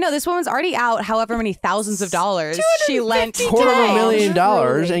 I know this woman's already out however many thousands of dollars she lent.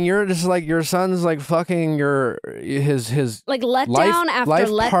 $250,000, and you're just like your son's like fucking his like letdown after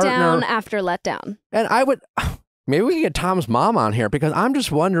letdown after letdown. And I would maybe we could get Tom's mom on here because I'm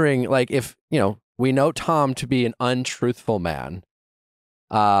just wondering like if we know Tom to be an untruthful man.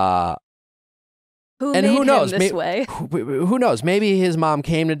 Who and made who knows? him this way? Who knows? Maybe his mom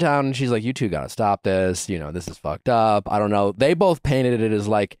came to town and she's like, "You two gotta stop this. You know, this is fucked up." I don't know. They both painted it as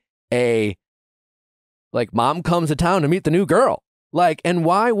like mom comes to town to meet the new girl. Like, and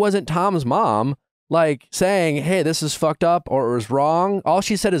why wasn't Tom's mom like saying, "Hey, this is fucked up or it was wrong"? All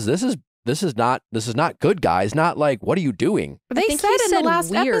she said is, "This is not good, guys." Not like, "What are you doing?" They think said he in said the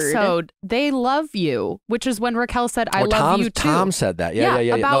last weird. episode, "They love you," which is when Raquel said, "I love you too." Tom said that. Yeah.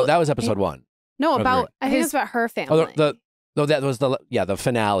 No, about- that was episode 1. No, Okay. about I think his it's about her family. Oh, that was the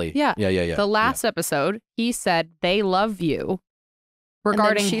finale. Yeah. Yeah. the last episode. He said, "They love you," then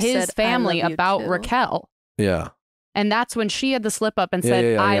regarding she his said, "I family love you about too." Raquel. Yeah. And that's when she had the slip up and said,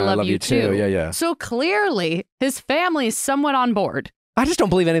 yeah, I love you too. Yeah. So clearly, his family is somewhat on board. I just don't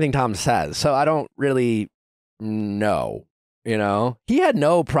believe anything Tom says, so I don't really know. You know, he had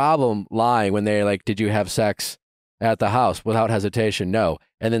no problem lying when they like, "Did you have sex at the house?" Without hesitation, no.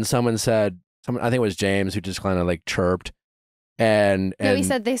 And then someone said, I think it was James who just kind of like chirped, and No,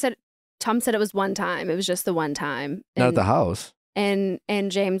 Tom said it was one time. It was just the one time. not at the house. And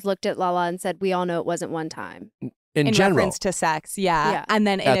James looked at Lala and said, "We all know it wasn't one time." In general, reference to sex, yeah. Yeah. And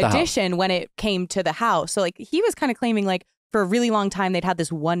then At in the addition, when it came to the house, so like he was kind of claiming like for a really long time they'd had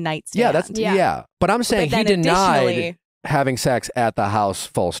this one night stand. yeah, that's Yeah. But I'm saying he then denied additionally- having sex at the house,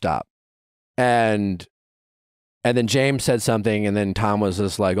 full stop. And then James said something, and then Tom was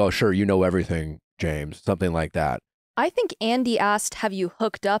just like, "Oh, sure, you know everything, James," something like that. I think Andy asked, "Have you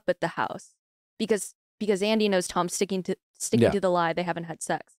hooked up at the house?" Because Andy knows Tom's sticking to the lie. They haven't had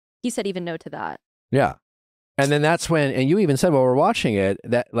sex. He said even no to that. Yeah. And then that's when, and you even said while we're watching it,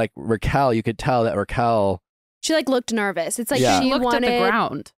 that like Raquel, you could tell that Raquel. She like looked nervous. It's like Yeah. she Looked wanted at the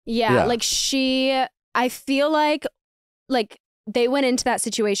ground. Yeah, like I feel like they went into that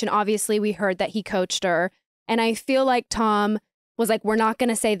situation. Obviously, we heard that he coached her. And I feel like Tom was like, "We're not going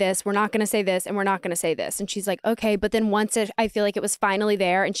to say this, we're not going to say this, and we're not going to say this." And she's like, "Okay." But then I feel like it was finally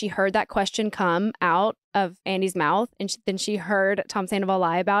there and she heard that question come out of Andy's mouth and then she heard Tom Sandoval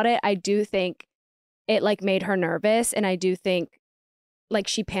lie about it. I do think it like made her nervous. And I do think like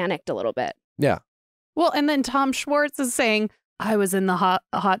she panicked a little bit. Yeah. Well, and then Tom Schwartz is saying, "I was in the hot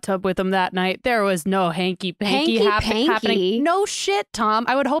tub with him that night. There was no hanky-panky happening." No shit, Tom.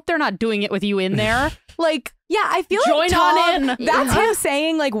 I would hope they're not doing it with you in there. Like, Yeah, I feel Join like Tom, on in. that's him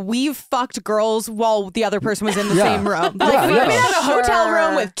saying like we've fucked girls while the other person was in the Yeah. same room. Like Yeah, we've yeah. been in a hotel Sure.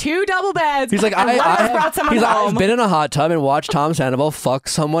 room with 2 double beds. He's like, and one of us brought someone home. I've been in a hot tub and watched Tom Sandoval fuck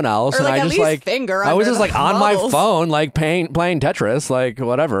someone else, Or, and like, I at just least like finger I was under just like the on my bubbles. phone, like playing Tetris, like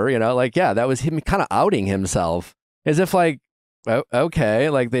whatever, you know, like yeah, that was him kind of outing himself as if like, okay,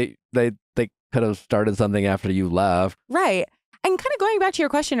 like they could have started something after you left. Right. And kind of going back to your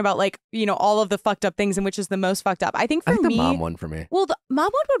question about like, you know, all of the fucked up things and which is the most fucked up. I think for I think me, the mom one for me. well, the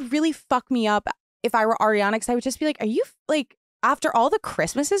mom one would really fuck me up if I were Ariana, because I would just be like, are you like, after all the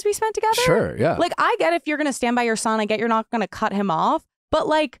Christmases we spent together? Sure, yeah. Like, I get if you're going to stand by your son, I get you're not going to cut him off. But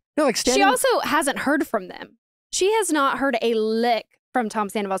like, no, like She also hasn't heard from them. She has not heard a lick from Tom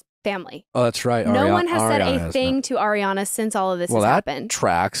Sandoval's family. oh, that's right. No one has said Ariana a has thing not. to Ariana since all of this Well, has that happened.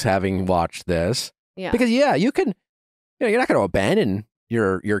 tracks having watched this. Yeah. Because yeah, you can, you know, you're not going to abandon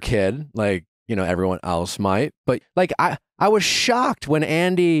your kid like, you know, everyone else might. But like I was shocked when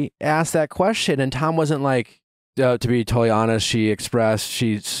Andy asked that question and Tom wasn't like, to be totally honest, she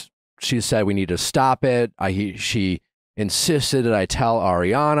said we need to stop it. She insisted that I tell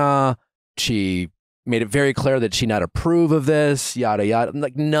Ariana. She made it very clear that she not approve of this, yada yada.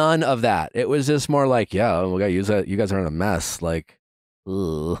 Like none of that. It was just more like, yeah, we gotta use that. You guys are in a mess. Like,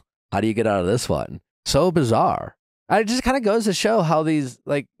 ugh, how do you get out of this one? So bizarre. It just kind of goes to show how these,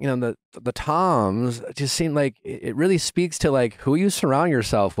 like, you know, the Toms just seem like it really speaks to like who you surround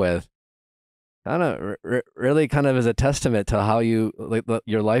yourself with. I don't know, really kind of is a testament to how you like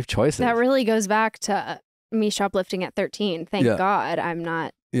your life choices. That really goes back to me shoplifting at 13. Thank Yeah. God I'm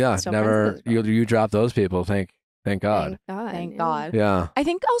not. yeah, still never friends with you drop those people. Thank God. Thank God. thank yeah. God. Yeah. I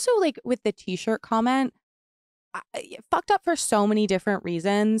think also like with the t-shirt comment, fucked up for so many different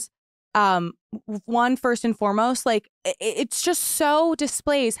reasons. One, first and foremost, like it's just so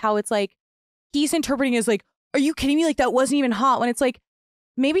displays how it's like he's interpreting as like, are you kidding me? Like that wasn't even hot, when it's like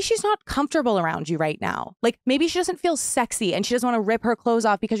maybe she's not comfortable around you right now. Like maybe she doesn't feel sexy and she doesn't want to rip her clothes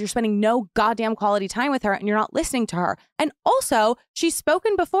off because you're spending no goddamn quality time with her and you're not listening to her. And also she's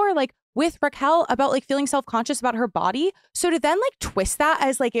spoken before like with Raquel about like feeling self-conscious about her body. So to then like twist that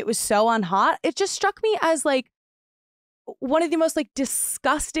as like it was so unhot, it just struck me as like one of the most like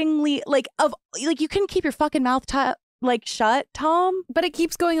disgustingly like of like you can keep your fucking mouth like shut, Tom. But it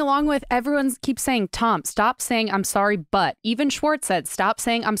keeps going along with everyone keeps saying, Tom, stop saying I'm sorry, but. Even Schwartz said, stop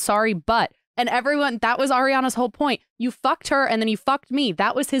saying I'm sorry, but. And everyone, that was Ariana's whole point. You fucked her and then you fucked me.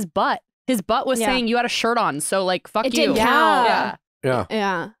 That was his butt. His butt was saying you had a shirt on. So like, fuck It you. didn't count. Yeah.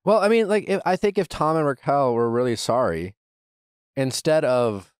 Yeah. Well, I mean, like, I think if Tom and Raquel were really sorry, instead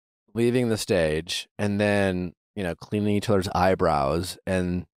of leaving the stage and then, cleaning each other's eyebrows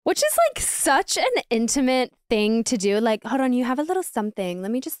and... Which is like such an intimate thing to do. Like, hold on, you have a little something.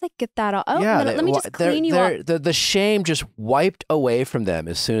 Let me just like get that off. Oh, let me just clean you up. The shame just wiped away from them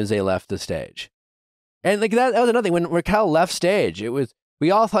as soon as they left the stage. And like that was another thing. When Raquel left stage,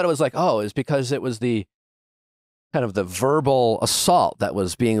 we all thought it was like, oh, it's because it was the kind of the verbal assault that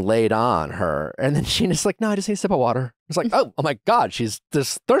was being laid on her. And then she just like, no, I just need a sip of water. It's like, oh my God, she's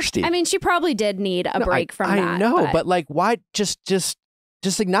just thirsty. I mean, she probably did need a break from that. I know, but like, why just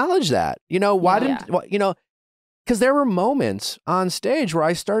acknowledge that? Why didn't, because there were moments on stage where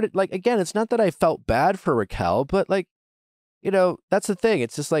I started, like, again, it's not that I felt bad for Raquel, but like, that's the thing.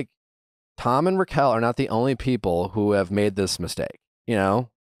 It's just like Tom and Raquel are not the only people who have made this mistake.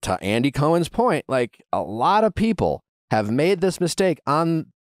 To Andy Cohen's point, like a lot of people have made this mistake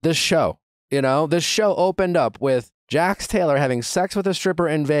on this show. This show opened up with Jax Taylor having sex with a stripper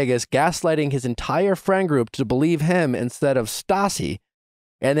in Vegas, gaslighting his entire friend group to believe him instead of Stassi,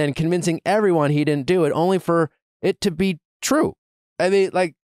 and then convincing everyone he didn't do it, only for it to be true. I mean,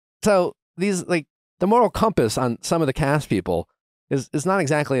 like, so these, like, the moral compass on some of the cast people is not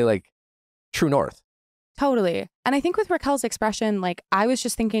exactly like true north. Totally. And I think with Raquel's expression, like, I was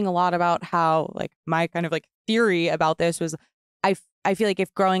just thinking a lot about how, like, my kind of like theory about this was I feel like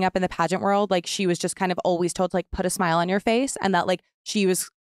if growing up in the pageant world, like, she was just kind of always told to like put a smile on your face, and that like she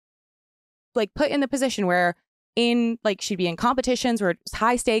was like put in the position where she'd be in competitions where it was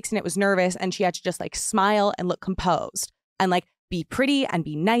high stakes and it was nervous, and she had to just like smile and look composed and like be pretty and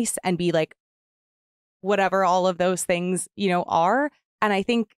be nice and be like whatever all of those things, are. And I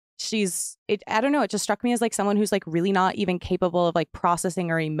think I don't know, it just struck me as like someone who's like really not even capable of like processing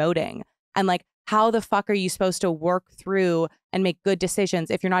or emoting. And like, how the fuck are you supposed to work through and make good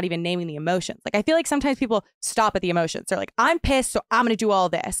decisions if you're not even naming the emotions? Like, I feel like sometimes people stop at the emotions. They're like, I'm pissed, so I'm going to do all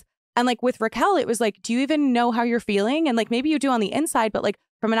this. And like with Raquel, it was like, do you even know how you're feeling? And like, maybe you do on the inside, but like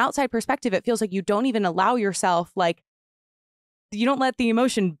from an outside perspective, it feels like you don't even allow yourself, like, you don't let the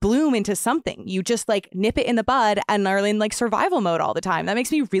emotion bloom into something. You just like nip it in the bud and are in like survival mode all the time. That makes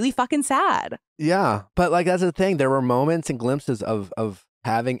me really fucking sad. Yeah. But like, that's the thing. There were moments and glimpses of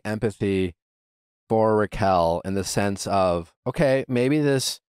having empathy for Raquel in the sense of, okay, maybe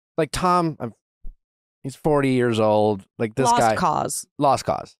this, like Tom, he's 40 years old. Like this guy. Lost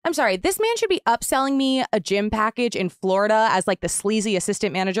cause. I'm sorry. This man should be upselling me a gym package in Florida as like the sleazy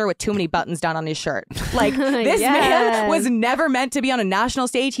assistant manager with too many buttons down on his shirt. Like this man was never meant to be on a national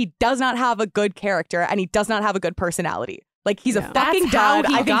stage. He does not have a good character and he does not have a good personality. Like he's a fucking dud.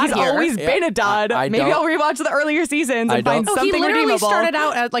 I think he's always been a dud. Maybe I'll rewatch the earlier seasons and find something redeemable. He literally started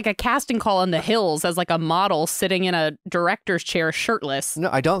out at like a casting call in the hills as like a model sitting in a director's chair shirtless. No,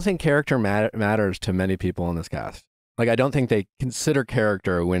 I don't think character matters to many people in this cast. Like, I don't think they consider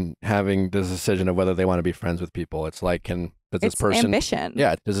character when having this decision of whether they want to be friends with people. It's like, does this person... ambition.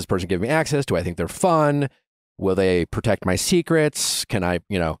 Yeah, does this person give me access? Do I think they're fun? Will they protect my secrets? Can I,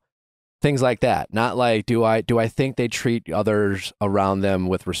 things like that. Not like, do I think they treat others around them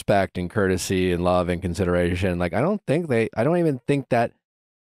with respect and courtesy and love and consideration? Like, I don't even think that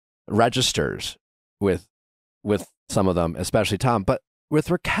registers with some of them, especially Tom. But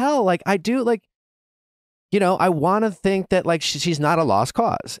with Raquel, like, I do, like, I want to think that like she's not a lost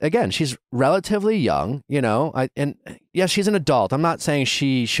cause. Again, she's relatively young, and yeah, she's an adult. I'm not saying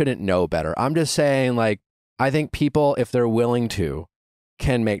she shouldn't know better. I'm just saying, like, I think people, if they're willing to,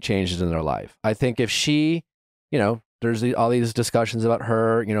 can make changes in their life. I think if she, there's all these discussions about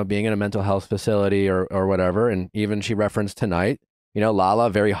her, being in a mental health facility or whatever. And even she referenced tonight, Lala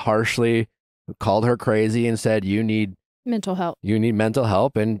very harshly called her crazy and said, you need mental help. You need mental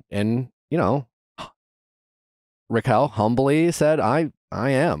help. And Raquel humbly said, I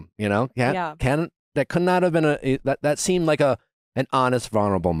am, that could not have been that seemed like an honest,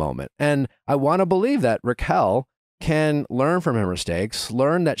 vulnerable moment. And I want to believe that Raquel can learn from her mistakes,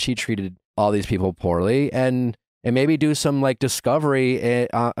 learn that she treated all these people poorly, and maybe do some like discovery,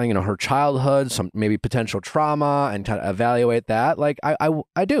 her childhood, some maybe potential trauma, and kind of evaluate that. Like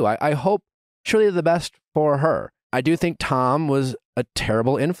I hope surely the best for her. I do think Tom was a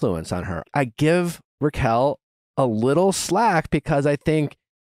terrible influence on her. I give Raquel a little slack because I think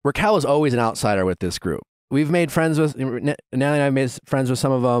Raquel is always an outsider with this group. We've made friends with Natalie and I've made friends with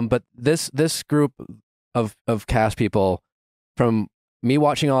some of them, but this group of cast people, from me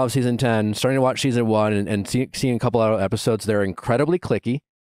watching all of season 10, starting to watch season 1 and seeing a couple of episodes, they're incredibly cliquey.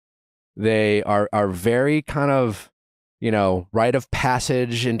 They are very kind of, rite of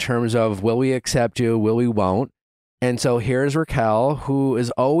passage in terms of will we accept you, will we won't. And so here's Raquel, who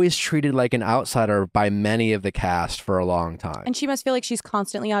is always treated like an outsider by many of the cast for a long time. And she must feel like she's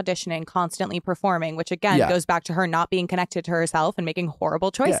constantly auditioning, constantly performing, which again goes back to her not being connected to herself and making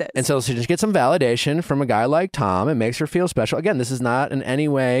horrible choices. Yeah. And so she just gets some validation from a guy like Tom. It makes her feel special. Again, this is not in any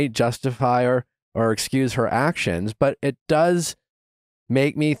way justify or excuse her actions, but it does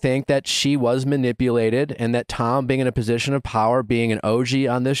make me think that she was manipulated and that Tom, being in a position of power, being an OG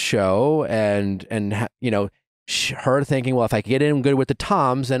on this show and her thinking, well, if I get in good with the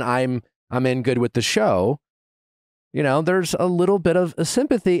Toms, then I'm in good with the show. There's a little bit of a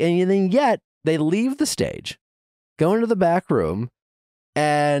sympathy, and then yet they leave the stage, go into the back room,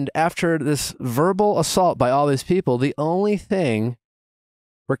 and after this verbal assault by all these people, the only thing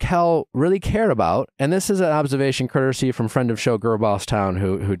Raquel really cared about, and this is an observation courtesy from friend of show Girl Boss Town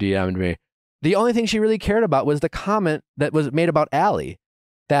who DM'd me, the only thing she really cared about was the comment that was made about Allie,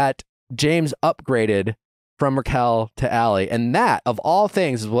 that James upgraded from Raquel to Allie. And that, of all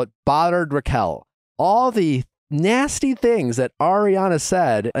things, is what bothered Raquel. All the nasty things that Ariana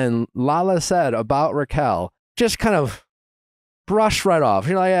said and Lala said about Raquel just kind of brushed right off.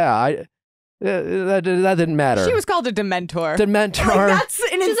 You're like, that didn't matter. She was called a Dementor.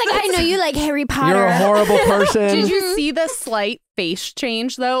 She's like, I know you like Harry Potter. You're a horrible person. Did you see the slight face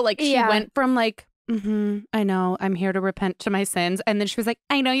change, though? Like, she went from like, I know, I'm here to repent to my sins. And then she was like,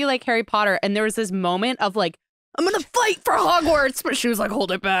 I know you like Harry Potter. And there was this moment of like, I'm going to fight for Hogwarts. But she was like,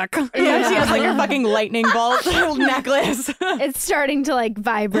 hold it back. Yeah, she has like her fucking lightning bolt necklace. It's starting to like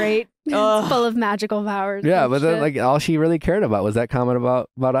vibrate. It's full of magical powers. Yeah, but then like all she really cared about was that comment about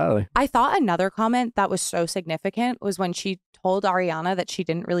Allie. I thought another comment that was so significant was when she told Ariana that she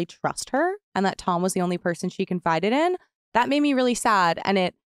didn't really trust her and that Tom was the only person she confided in. That made me really sad. And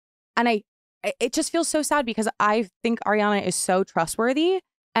it just feels so sad because I think Ariana is so trustworthy.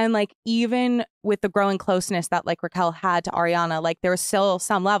 And like, even with the growing closeness that like Raquel had to Ariana, like there was still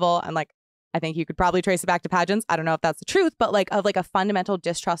some level, and like, I think you could probably trace it back to pageants. I don't know if that's the truth, but like of like a fundamental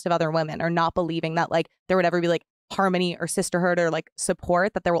distrust of other women, or not believing that like there would ever be like harmony or sisterhood or like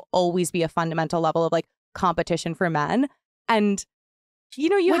support, that there will always be a fundamental level of like competition for men. And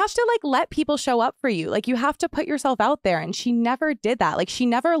you have to like let people show up for you. Like you have to put yourself out there. And she never did that. Like she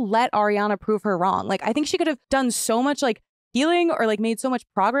never let Ariana prove her wrong. Like I think she could have done so much like healing or like made so much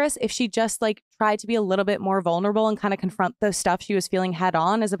progress if she just like tried to be a little bit more vulnerable and kind of confront the stuff she was feeling head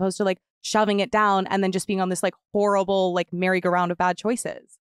on, as opposed to like shoving it down and then just being on this like horrible like merry-go-round of bad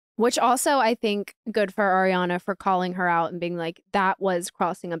choices. Which also I think good for Ariana for calling her out and being like, that was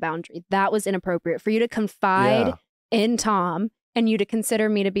crossing a boundary. That was inappropriate. For you to confide in Tom and you to consider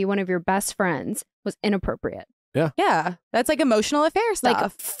me to be one of your best friends was inappropriate. Yeah. That's like emotional affair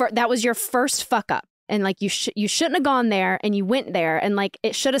stuff. Like that was your first fuck up. And like you shouldn't have gone there, and you went there, and like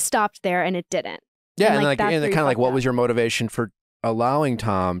it should have stopped there, and it didn't. Yeah, and kind of like what was your motivation for allowing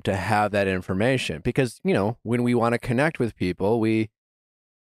Tom to have that information? Because when we want to connect with people, we're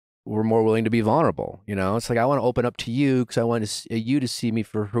more willing to be vulnerable. It's like, I want to open up to you because I want you to see me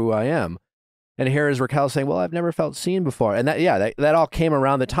for who I am. And here is Raquel saying, well, I've never felt seen before. And that all came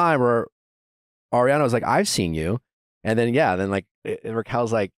around the time where Ariana was like, I've seen you. And then like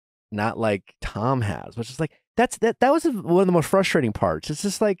Raquel's like, not like Tom has, which is like, that was one of the most frustrating parts. It's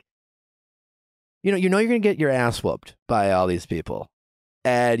just like, you're going to get your ass whooped by all these people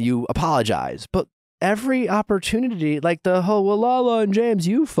and you apologize, but every opportunity, like the whole, well, Lala and James,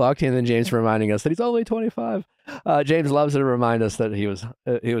 you fucked, and then James reminding us that he's only 25. James loves to remind us that he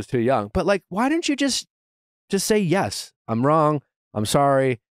was too young, but like, why didn't you just say, yes, I'm wrong, I'm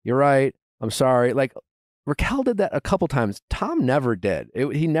sorry, you're right, I'm sorry. Like, Raquel did that a couple times. Tom never did.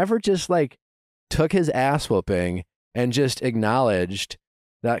 He never just like took his ass whooping and just acknowledged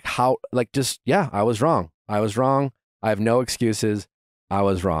that I was wrong. I was wrong. I have no excuses. I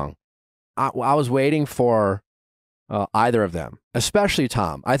was wrong. I was waiting for either of them, especially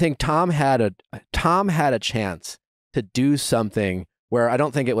Tom. I think Tom had a chance to do something where I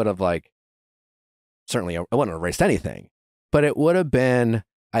don't think it would have certainly it wouldn't have erased anything, but it would have been,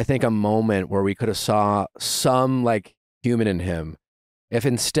 I think, a moment where we could have saw some like human in him. If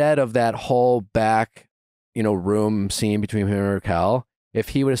instead of that whole back, room scene between him and Raquel, if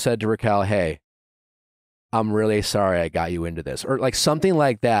he would have said to Raquel, hey, I'm really sorry I got you into this, or like something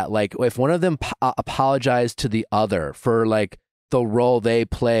like that. Like if one of them apologized to the other for like the role they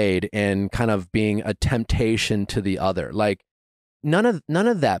played in kind of being a temptation to the other, like none of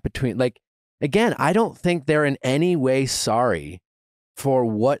that between, like, again, I don't think they're in any way sorry for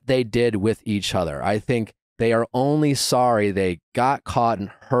what they did with each other. I think They are only sorry they got caught and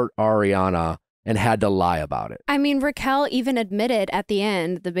hurt Ariana and had to lie about it. I mean, Raquel even admitted at the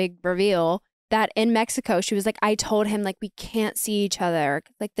end, the big reveal, that in Mexico, she was like, I told him, like, we can't see each other.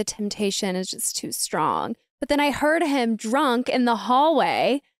 Like, the temptation is just too strong. But then I heard him drunk in the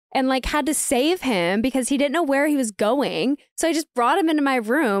hallway and, like, had to save him because he didn't know where he was going. So I just brought him into my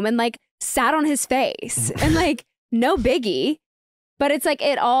room and, like, sat on his face. And, like, no biggie. But it's like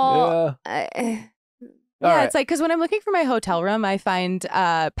it all... Yeah, it's like, because when I'm looking for my hotel room, I find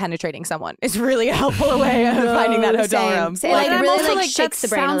penetrating someone is really a helpful way of finding that hotel room. Same. Like, I'm really also like shakes the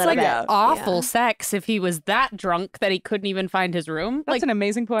brain a little sounds bit. like awful sex if he was that drunk that he couldn't even find his room. That's like, an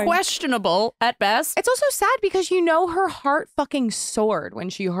amazing point. Questionable at best. It's also sad because her heart fucking soared when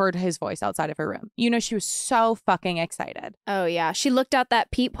she heard his voice outside of her room. She was so fucking excited. Oh, yeah. She looked out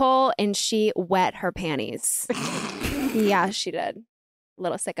that peephole and she wet her panties. Yeah, she did.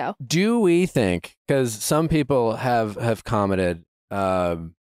 Little sicko. Do we think, because some people have commented,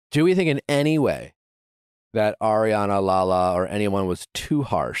 do we think in any way that Ariana, Lala, or anyone was too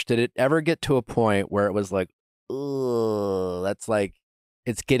harsh? Did it ever get to a point where it was like, ugh, that's like,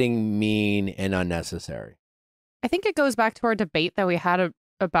 it's getting mean and unnecessary? I think it goes back to our debate that we had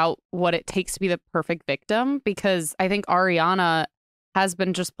about what it takes to be the perfect victim, because I think Ariana has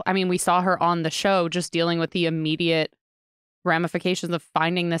been we saw her on the show just dealing with the immediate ramifications of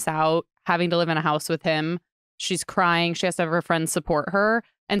finding this out, having to live in a house with him. She's crying. She has to have her friends support her.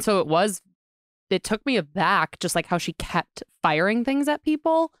 And so it took me aback just like how she kept firing things at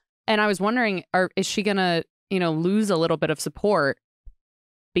people. And I was wondering, is she going to, lose a little bit of support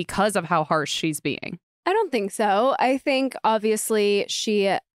because of how harsh she's being? I don't think so. I think obviously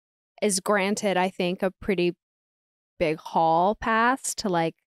she is granted, I think, a pretty big hall pass to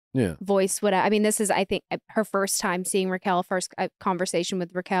like voice what I mean, this is, I think, her first time seeing Raquel, first conversation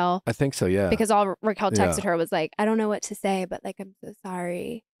with Raquel. I think so, yeah. Because all Raquel texted her was like, I don't know what to say, but like, I'm so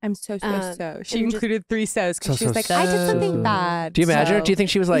sorry. I'm so. She included 3 so's because she was like, I did something bad. Do you imagine? Do you think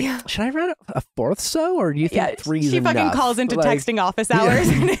she was like, should I write a 4th so? Or do you think 3 is enough? She fucking calls into texting office hours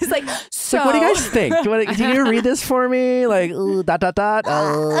and is like, so. Like, what do you guys think? Do you read this for me? Like, ooh, ...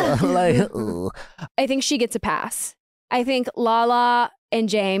 like, ooh. I think she gets a pass. I think Lala and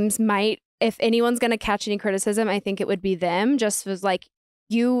James might, if anyone's going to catch any criticism, I think it would be them. Just was like,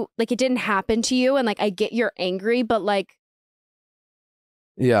 it didn't happen to you. And like, I get you're angry, but like.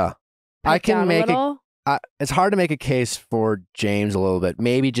 Yeah. I can make it's hard to make a case for James a little bit.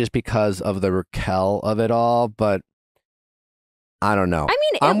 Maybe just because of the Raquel of it all, but I don't know. I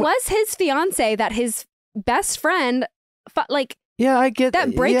mean, it was his fiance that his best friend, yeah, I get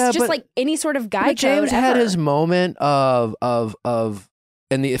that breaks just like any sort of guy code. James had his moment of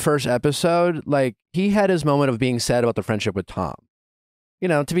in the first episode, like he had his moment of being sad about the friendship with Tom.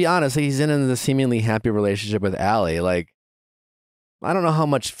 To be honest, he's in a seemingly happy relationship with Allie. Like, I don't know how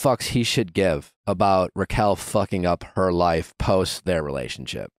much fucks he should give about Raquel fucking up her life post their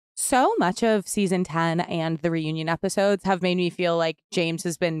relationship. So much of season 10 and the reunion episodes have made me feel like James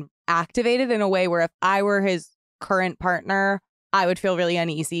has been activated in a way where if I were his current partner, I would feel really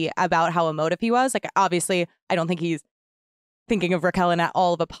uneasy about how emotive he was. Like, obviously, I don't think he's thinking of Raquel in at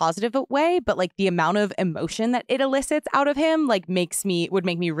all of a positive way, but like the amount of emotion that it elicits out of him, like would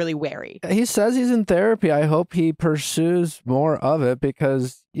make me really wary. He says he's in therapy. I hope he pursues more of it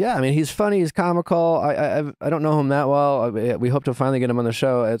because, yeah, I mean, he's funny, he's comical. I don't know him that well. We hope to finally get him on the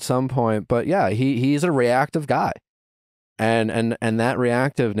show at some point, but yeah, he's a reactive guy, and that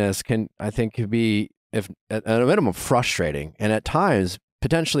reactiveness could be, if at a minimum, frustrating and at times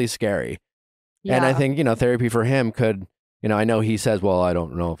potentially scary. Yeah. And I think, therapy for him could, I know he says, well, I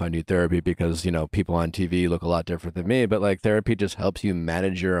don't know if I need therapy because, people on TV look a lot different than me, but like therapy just helps you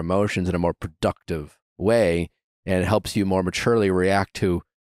manage your emotions in a more productive way and helps you more maturely react to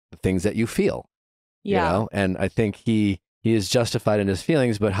the things that you feel. Yeah. And I think he is justified in his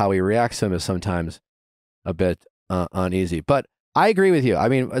feelings, but how he reacts to them is sometimes a bit uneasy. But I agree with you. I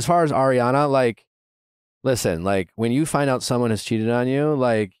mean, as far as Ariana, like, listen, like when you find out someone has cheated on you,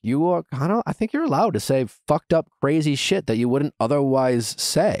 like you are I think you're allowed to say fucked up, crazy shit that you wouldn't otherwise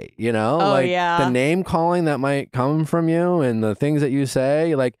say, the name calling that might come from you and the things that you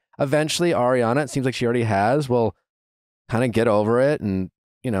say, like eventually Ariana, it seems like she already will kind of get over it. And,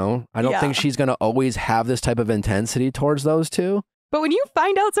 I don't think she's going to always have this type of intensity towards those two. But when you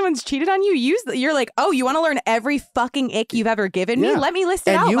find out someone's cheated on you, you're like, oh, you want to learn every fucking ick you've ever given me? Let me list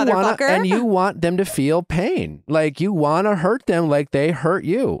it out, motherfucker. And you want them to feel pain. Like, you want to hurt them like they hurt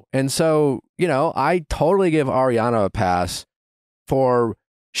you. And so, I totally give Ariana a pass for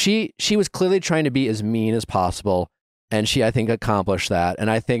she was clearly trying to be as mean as possible. And she, I think, accomplished that. And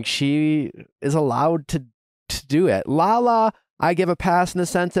I think she is allowed to to do it. Lala, I give a pass in the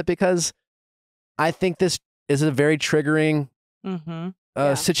sense that because I think this is a very triggering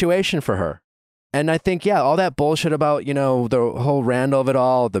situation for her. And I think, yeah, all that bullshit about, you know, the whole Randall of it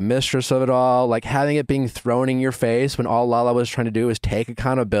all, the mistress of it all, like having it being thrown in your face when all Lala was trying to do is take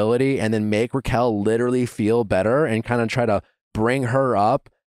accountability and then make Raquel literally feel better and kind of try to bring her up,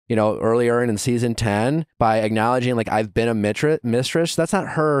 you know, earlier in season 10 by acknowledging like, I've been a mistress. That's not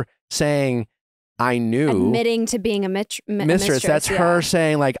her saying, I knew. Admitting to being a mistress. That's her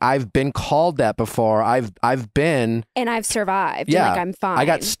saying like, I've been called that before. I've been. And I've survived. Yeah. Like I'm fine. I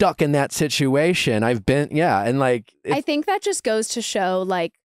got stuck in that situation. I've been, and like. I think that just goes to show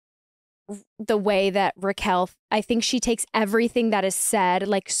like the way that Raquel, I think she takes everything that is said,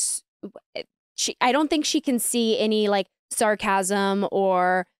 like I don't think she can see any like sarcasm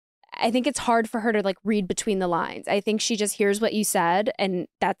or I think it's hard for her to like read between the lines. I think she just hears what you said and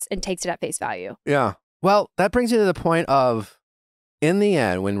takes it at face value. Yeah. Well, that brings you to the point of, in the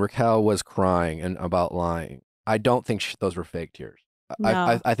end, when Raquel was crying and about lying, I don't think those were fake tears.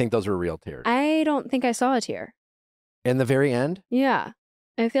 No. I think those were real tears. I don't think I saw a tear. In the very end? Yeah.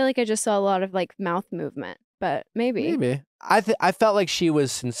 I feel like I just saw a lot of like mouth movement, but maybe. Maybe. I felt like she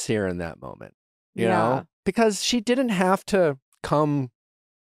was sincere in that moment, you know? Because she didn't have to come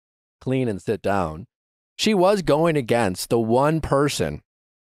clean and sit down. She was going against the one person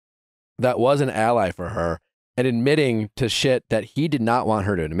that was an ally for her and admitting to shit that he did not want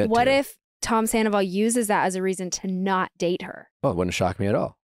her to admit to. What if Tom Sandoval uses that as a reason to not date her? Well, it wouldn't shock me at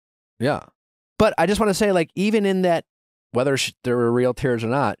all. Yeah. But I just want to say, like, even in that, whether there were real tears or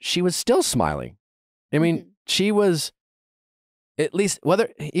not, she was still smiling. I mean, she was, at least,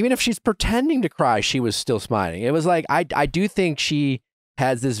 even if she's pretending to cry, she was still smiling. It was like, I do think she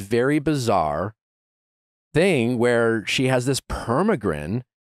has this very bizarre thing where she has this permagrin,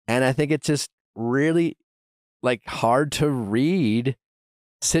 and I think it's just really like hard to read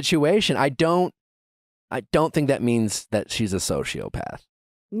situation. I don't think that means that she's a sociopath.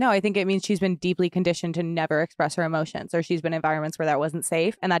 No, I think it means she's been deeply conditioned to never express her emotions, or she's been in environments where that wasn't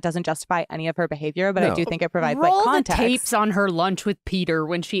safe, and that doesn't justify any of her behavior, but I do think it provides like context. The tapes on her lunch with Peter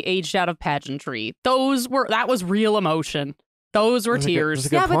when she aged out of pageantry. That was real emotion. Those were tears.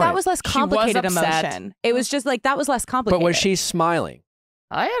 Yeah, but that was less complicated emotion. It was just like, that was less complicated. But was she smiling?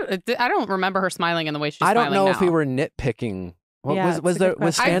 I don't remember her smiling in the way she's smiling now. I don't know if we were nitpicking.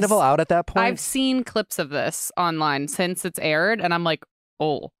 Was Sandoval out at that point? I've seen clips of this online since it's aired, and I'm like,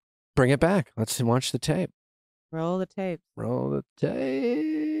 oh. Bring it back. Let's watch the tape. Roll the tape. Roll the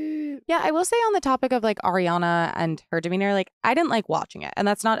tape. Yeah, I will say on the topic of like Ariana and her demeanor, like I didn't like watching it. And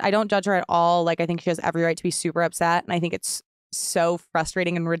that's not, I don't judge her at all. Like I think she has every right to be super upset. And I think it's so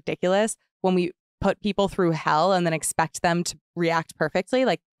frustrating and ridiculous when we put people through hell and then expect them to react perfectly.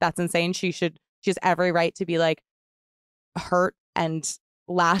 Like that's insane. She has every right to be like hurt and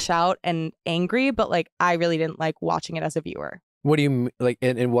lash out and angry. But like I really didn't like watching it as a viewer. What do you like?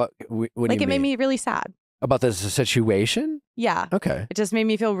 In what do you mean? Like it made me really sad. About this situation? Yeah. Okay. It just made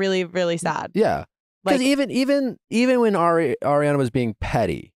me feel really, really sad. Yeah. Because Like, even when Ariana was being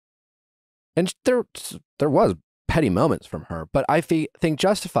petty, and there was petty moments from her, but I think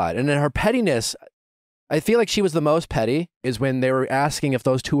justified. And in her pettiness, I feel like she was the most petty is when they were asking if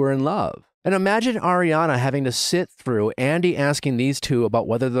those two were in love. And imagine Ariana having to sit through Andy asking these two about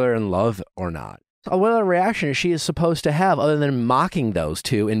whether they're in love or not. What other reaction is she supposed to have other than mocking those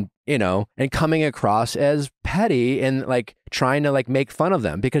two and, and coming across as petty and like trying to like make fun of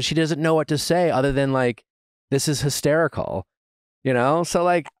them because she doesn't know what to say other than like, this is hysterical, So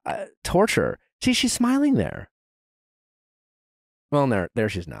like torture. See, she's smiling there. Well, there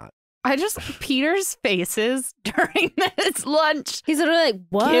she's not. Peter's faces during this lunch. He's literally like,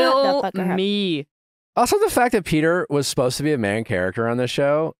 what Kill the fuck me. Also, the fact that Peter was supposed to be a main character on this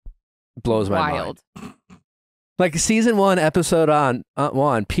show blows my mind. Like season 1, episode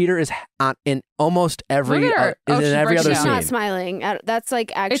 1, Peter is in almost every other She's scene. not smiling. That's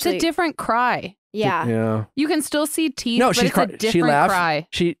like actually. It's a different cry. Yeah. Yeah. You can still see teeth, No, but it's a different she laughed. cry.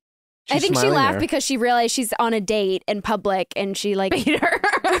 I think she laughed there. because she realized she's on a date in public and she like Peter.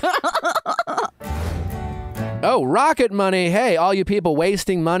 Oh, Rocket Money. Hey, all you people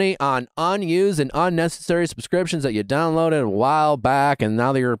wasting money on unused and unnecessary subscriptions that you downloaded a while back and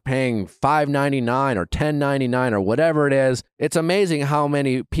now that you're paying $5.99 or $10.99 or whatever it is. It's amazing how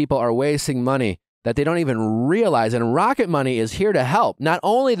many people are wasting money that they don't even realize. And Rocket Money is here to help. Not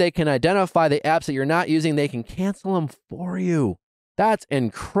only they can identify the apps that you're not using, they can cancel them for you. That's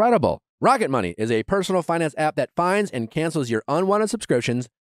incredible. Rocket Money is a personal finance app that finds and cancels your unwanted subscriptions,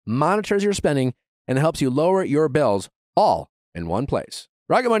 monitors your spending, and helps you lower your bills all in one place.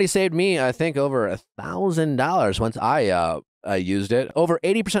 Rocket Money saved me, I think, over $1,000 once I used it. Over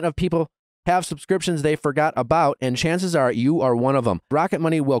 80% of people have subscriptions they forgot about, and chances are you are one of them. Rocket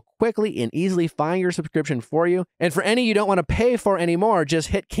Money will quickly and easily find your subscription for you. And for any you don't want to pay for anymore, just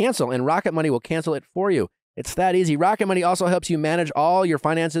hit cancel, and Rocket Money will cancel it for you. It's that easy. Rocket Money also helps you manage all your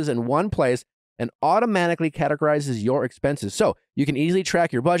finances in one place and automatically categorizes your expenses, so you can easily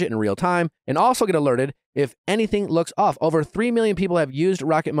track your budget in real time and also get alerted if anything looks off. Over 3 million people have used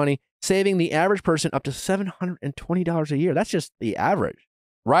Rocket Money, saving the average person up to $720 a year. That's just the average.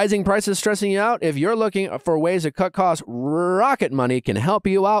 Rising prices stressing you out? If you're looking for ways to cut costs, Rocket Money can help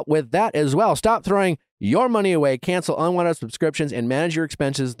you out with that as well. Stop throwing your money away, cancel unwanted subscriptions, and manage your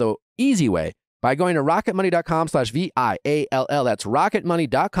expenses the easy way by going to rocketmoney.com/VIALL. That's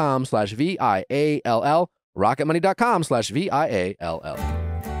rocketmoney.com/VIALL. rocketmoney.com/VIALL.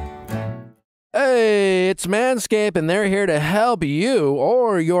 Hey, it's Manscaped, and they're here to help you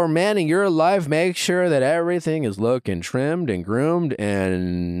or your man in your life make sure that everything is looking trimmed and groomed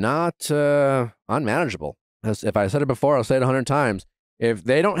and not unmanageable. As if I said it before, I'll say it 100 times. If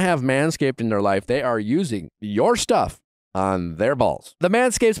they don't have Manscaped in their life, they are using your stuff on their balls. The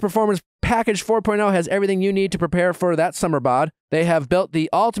Manscaped Performance Package 4.0 has everything you need to prepare for that summer bod. They have built the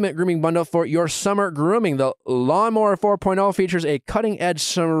ultimate grooming bundle for your summer grooming. The Lawnmower 4.0 features a cutting-edge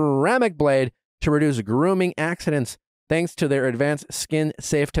ceramic blade to reduce grooming accidents thanks to their advanced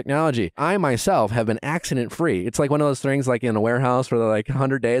skin-safe technology. I myself have been accident-free. It's like one of those things like in a warehouse for like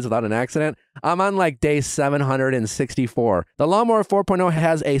 100 days without an accident. I'm on like day 764. The Lawnmower 4.0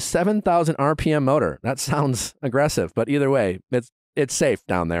 has a 7,000 RPM motor. That sounds aggressive, but either way, it's safe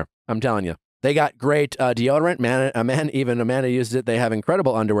down there. I'm telling you. They got great deodorant. Even Amanda uses it. They have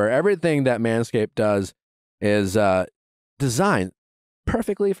incredible underwear. Everything that Manscaped does is designed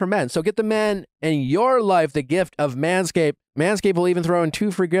perfectly for men. So get the men in your life the gift of Manscaped. Manscaped will even throw in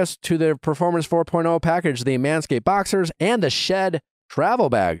 2 free gifts to their Performance 4.0 package, the Manscaped Boxers and the Shed Travel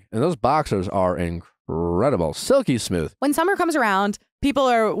Bag. And those boxers are incredible. Silky smooth. When summer comes around, people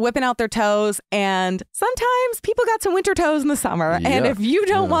are whipping out their toes, and sometimes people got some winter toes in the summer. Yeah. And if you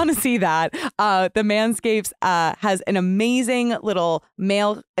don't want to see that, the Manscaped has an amazing little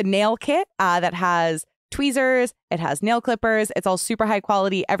nail kit that has tweezers, it has nail clippers, it's all super high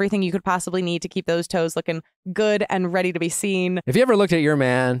quality, everything you could possibly need to keep those toes looking good and ready to be seen. If you ever looked at your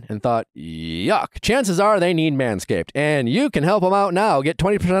man and thought, yuck, chances are they need Manscaped. And you can help them out now. Get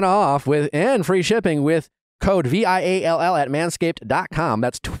 20% off and free shipping with code VIALL at manscaped.com.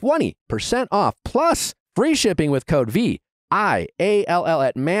 That's 20% off plus free shipping with code VIALL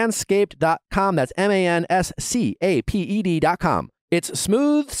at manscaped.com. That's MANSCAPED.com. It's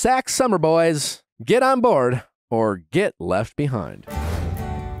smooth sack summer, boys. Get on board or get left behind.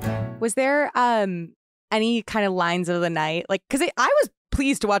 Was there any kind of lines of the night? Like, because I was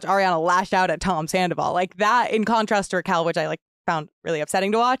pleased to watch Ariana lash out at Tom Sandoval. Like that, in contrast to Raquel, which I found really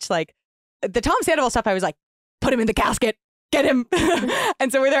upsetting to watch. Like the Tom Sandoval stuff, I was like, put him in the casket, get him.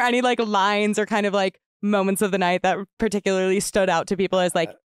 And so were there any lines or kind of moments of the night that particularly stood out to people as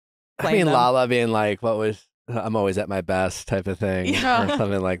Lala being like, what was... I'm always at my best type of thing, or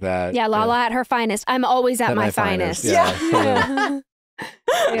something like that. Yeah, Lala at her finest. I'm always at my finest. Yeah.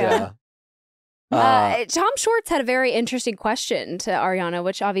 Tom Schwartz had a very interesting question to Ariana,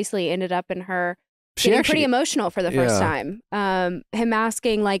 which obviously ended up in her getting pretty emotional for the first time. Him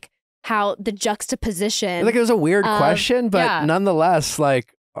asking how the juxtaposition. It was a weird question, but nonetheless, Ariana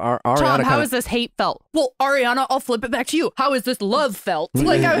Tom, how is this hate felt? Well, Ariana, I'll flip it back to you. How is this love felt?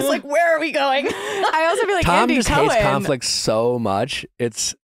 I was like, where are we going? I also feel like Tom Andy just Cohen hates conflict so much.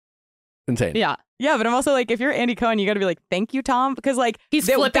 It's insane. Yeah, but I'm also if you're Andy Cohen, you got to be like, thank you, Tom, because he's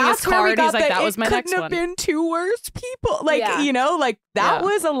flipping his card. He's like, that was my next one. Couldn't have been 2 worse people. That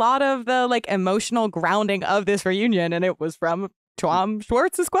was a lot of the emotional grounding of this reunion, and it was from Tom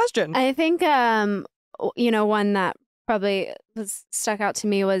Schwartz's question. I think one that probably was stuck out to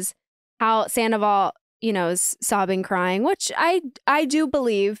me was how Sandoval, is sobbing, crying, which I do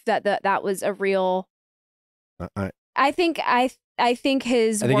believe that was a real. I think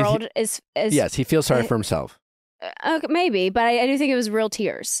his world is yes, he feels sorry for himself. Okay, maybe, but I do think it was real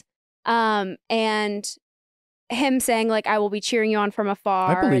tears. And him saying I will be cheering you on from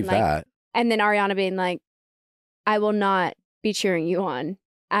afar. I believe that. And then Ariana being like, I will not be cheering you on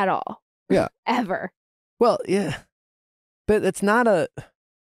at all. Yeah. Ever. Well, yeah. But it's not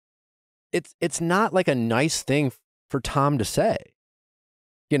it's not a nice thing for Tom to say,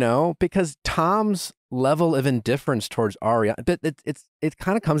 because Tom's level of indifference towards Ariana, but it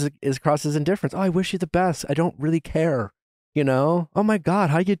kind of comes across as indifference. Oh, I wish you the best. I don't really care. Oh my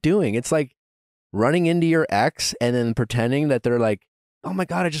God, how you doing? It's like running into your ex and then pretending that they're oh my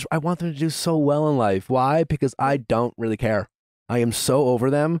God, I want them to do so well in life. Why? Because I don't really care. I am so over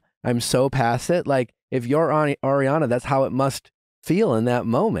them. I'm so past it. Like, if you're Ariana, that's how it must feel in that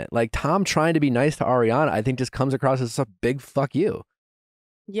moment. Like, Tom trying to be nice to Ariana, I think just comes across as a big fuck you.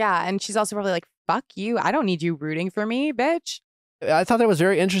 Yeah, and she's also probably like, fuck you. I don't need you rooting for me, bitch. I thought that was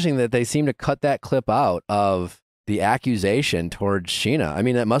very interesting that they seemed to cut that clip out of the accusation towards Sheena. I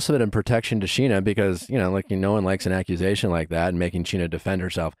mean, that must have been in protection to Sheena because, like, no one likes an accusation like that and making Sheena defend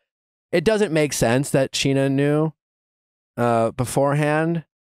herself. It doesn't make sense that Sheena knew beforehand.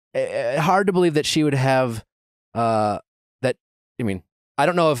 Hard to believe that she would have that. I mean, I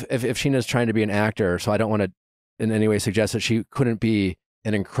don't know if Sheena's trying to be an actor, so I don't want to in any way suggest that she couldn't be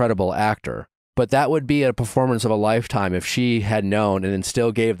an incredible actor. But that would be a performance of a lifetime if she had known and then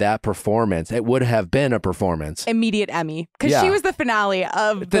still gave that performance. It would have been a performance. Immediate Emmy. Because she was the finale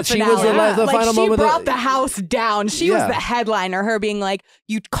of the finale. She was the final moment. She brought the house down. She was the headliner. Her being like,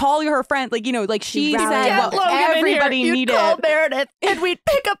 you'd call your friend, like, like she said what everybody needed. You'd call Meredith and we'd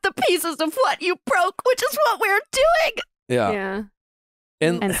pick up the pieces of what you broke, which is what we're doing. Yeah.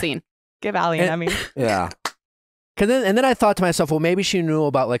 And scene. Give Allie an Emmy. Yeah. And then I thought to myself, well, maybe she knew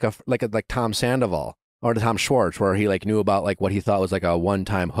about like Tom Sandoval or Tom Schwartz, where he like knew about like what he thought was like a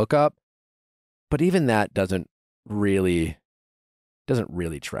one-time hookup. But even that doesn't really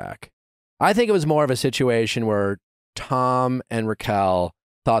track. I think it was more of a situation where Tom and Raquel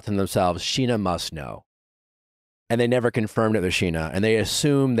thought to themselves, Sheena must know. And they never confirmed it with Sheena. And they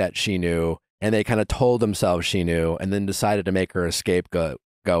assumed that she knew. And they kind of told themselves she knew and then decided to make her a scapegoat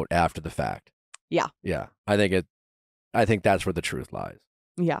after the fact. Yeah. Yeah. I think that's where the truth lies.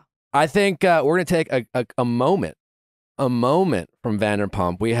 Yeah. I think we're going to take a moment from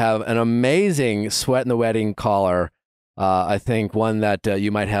Vanderpump. We have an amazing Sweat in the Wedding caller. I think one that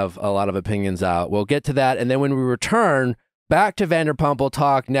you might have a lot of opinions out. We'll get to that. And then when we return back to Vanderpump, we'll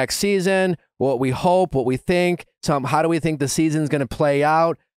talk next season, what we hope, what we think, how do we think the season's going to play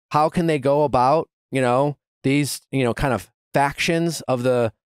out? How can they go about, these, kind of factions of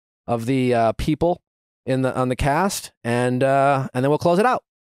the people on the cast, and then we'll close it out.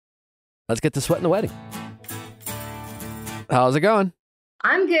 Let's get to Sweat in the Wedding. How's it going?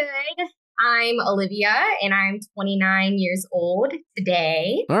 I'm good. I'm Olivia, and I'm 29 years old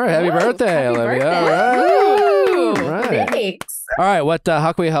today. All right, happy birthday, happy Olivia. birthday. All right. Thanks. All right,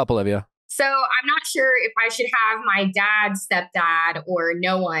 how can we help, Olivia? So I'm not sure if I should have my dad, stepdad, or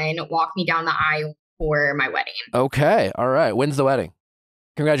no one walk me down the aisle for my wedding. Okay, all right. When's the wedding?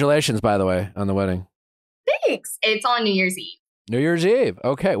 Congratulations, by the way, on the wedding. Thanks. It's on New Year's Eve. New Year's Eve.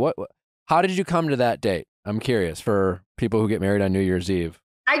 Okay. How did you come to that date? I'm curious for people who get married on New Year's Eve.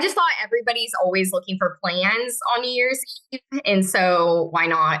 I just thought everybody's always looking for plans on New Year's Eve. And so why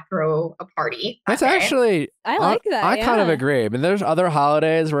not throw a party? That's actually, I like that. I kind of agree. I mean, there's other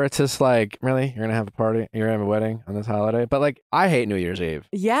holidays where it's just like, really? You're going to have a party? You're going to have a wedding on this holiday? But like, I hate New Year's Eve.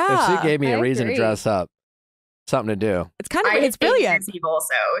 Yeah. If she gave me I a reason agree. to dress up, something to do. It's kind of, I it's hate New brilliant. Year's Eve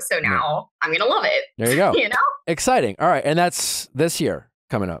also. So now I'm going to love it. There you go. You know? Exciting. All right. And that's this year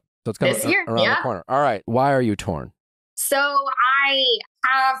coming up. So it's coming This year, around the corner. All right. Why are you torn? So I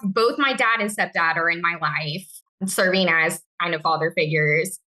have both my dad and stepdad are in my life, serving as kind of father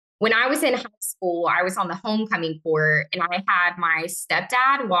figures. When I was in high school, I was on the homecoming court, and I had my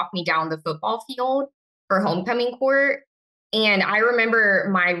stepdad walk me down the football field for homecoming court. And I remember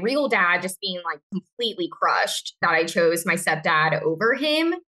my real dad just being like completely crushed that I chose my stepdad over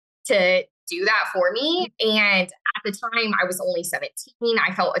him to do that for me. And at the time, I was only 17.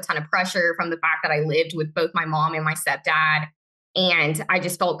 I felt a ton of pressure from the fact that I lived with both my mom and my stepdad. And I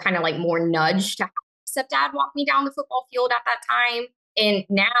just felt kind of like more nudged to have stepdad walk me down the football field at that time. And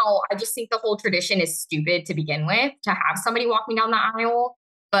now I just think the whole tradition is stupid to begin with, to have somebody walk me down the aisle.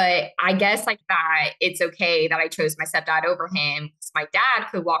 But I guess like that, it's okay that I chose my stepdad over him, because my dad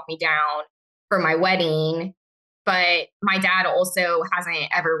could walk me down for my wedding. But my dad also hasn't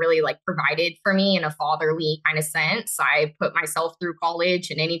ever really like provided for me in a fatherly kind of sense. I put myself through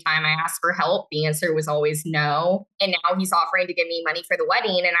college, and anytime I asked for help, the answer was always no. And now he's offering to give me money for the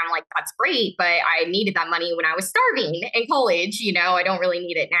wedding. And I'm like, that's great. But I needed that money when I was starving in college. I don't really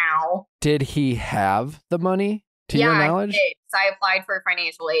need it now. Did he have the money to your knowledge? I did. So I applied for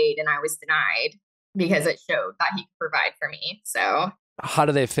financial aid and I was denied because it showed that he could provide for me. So how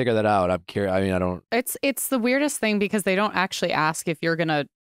do they figure that out? I'm curious. I mean, I don't. It's the weirdest thing because they don't actually ask if you're going to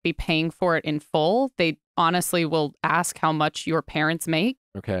be paying for it in full. They honestly will ask how much your parents make.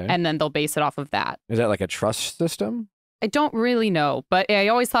 Okay. And then they'll base it off of that. Is that like a trust system? I don't really know, but I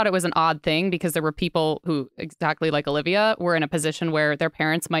always thought it was an odd thing because there were people who, exactly like Olivia, were in a position where their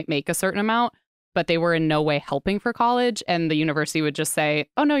parents might make a certain amount, but they were in no way helping for college. And the university would just say,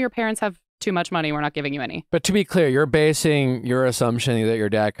 oh, no, your parents have too much money. We're not giving you any. But to be clear, you're basing your assumption that your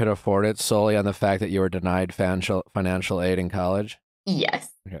dad could afford it solely on the fact that you were denied financial aid in college? Yes.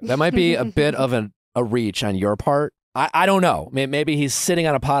 Okay. That might be a bit of a reach on your part. I don't know. Maybe he's sitting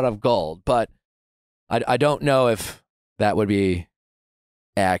on a pot of gold, but I don't know if that would be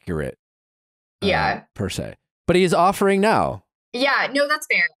accurate. Yeah. Per se. But he's offering now. Yeah, no, that's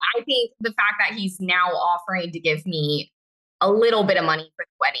fair. I think the fact that he's now offering to give me a little bit of money for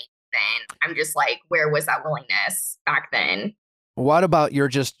the wedding, then I'm just like, where was that willingness back then? What about your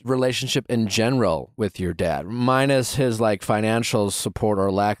just relationship in general with your dad, minus his like financial support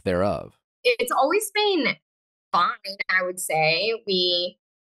or lack thereof? It's always been fine, I would say. We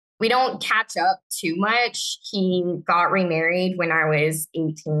don't catch up too much. He got remarried when I was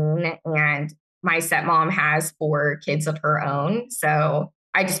 18, and my stepmom has 4 kids of her own. So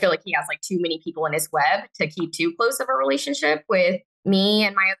I just feel like he has like too many people in his web to keep too close of a relationship with me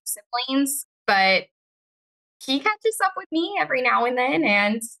and my other siblings. But he catches up with me every now and then,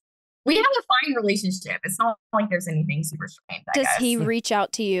 and we have a fine relationship. It's not like there's anything super strained, I Does guess. he reach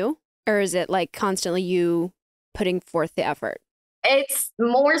out to you, or is it like constantly you putting forth the effort? It's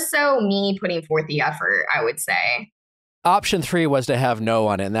more so me putting forth the effort, I would say. Option 3 was to have no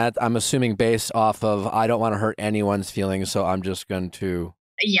one, and that I'm assuming based off of I don't want to hurt anyone's feelings, so I'm just going to.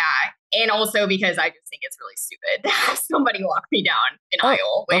 Yeah, and also because I just think it's really stupid to have somebody walk me down an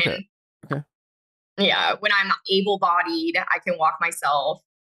aisle when, okay. Yeah, when I'm able-bodied, I can walk myself.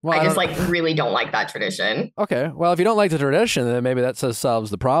 Well, I just like really don't like that tradition. Okay, well, if you don't like the tradition, then maybe that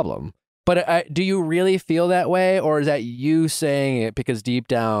solves the problem. But do you really feel that way, or is that you saying it because deep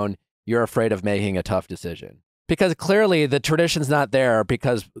down you're afraid of making a tough decision? Because clearly the tradition's not there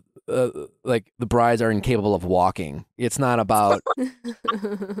because like the brides are incapable of walking. It's not about,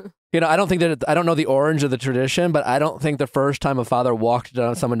 I don't think that I don't know the origin of the tradition, but I don't think the first time a father walked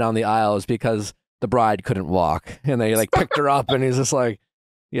someone down the aisle is because the bride couldn't walk and they like picked her up and he's just like,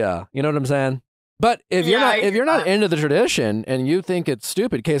 yeah, you know what I'm saying? But if you're not into the tradition and you think it's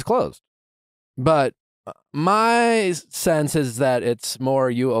stupid, case closed. But my sense is that it's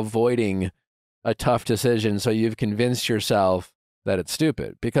more you avoiding a tough decision, so you've convinced yourself that it's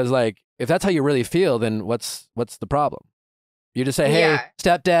stupid. Because like, if that's how you really feel, then what's the problem? You just say, hey,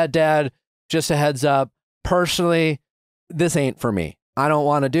 stepdad, dad, just a heads up. Personally, this ain't for me. I don't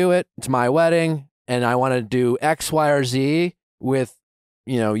want to do it. It's my wedding, and I want to do X, Y, or Z with,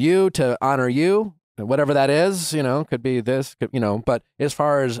 you to honor you, whatever that is. Could be this, But as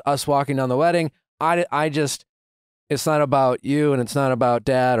far as us walking down the wedding, I just. It's not about you and it's not about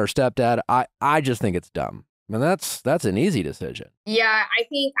dad or stepdad. I just think it's dumb. And that's an easy decision. Yeah, I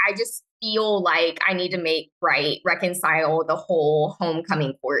think I just feel like I need to reconcile the whole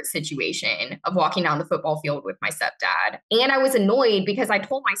homecoming court situation of walking down the football field with my stepdad. And I was annoyed because I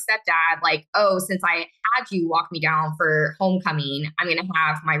told my stepdad, like, oh, since I had you walk me down for homecoming, I'm going to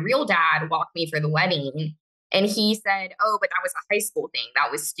have my real dad walk me for the wedding. And he said, oh, but that was a high school thing.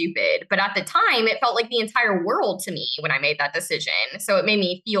 That was stupid. But at the time, it felt like the entire world to me when I made that decision. So it made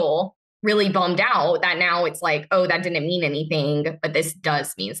me feel really bummed out that now it's like, oh, that didn't mean anything, but this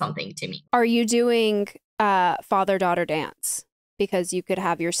does mean something to me. Are you doing father-daughter dance? Because you could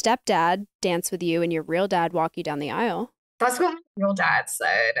have your stepdad dance with you and your real dad walk you down the aisle. That's what my real dad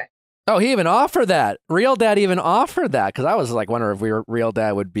said. Oh, he even offered that. Real dad even offered that. Because I was like wondering if your real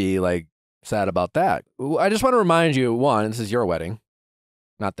dad would be like, sad about that. I just want to remind you, one, this is your wedding,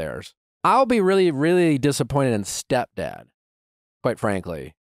 not theirs. I'll be really, really disappointed in stepdad, quite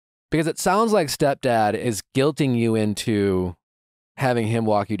frankly, because it sounds like stepdad is guilting you into having him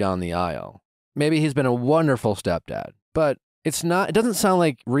walk you down the aisle. Maybe he's been a wonderful stepdad, but it doesn't sound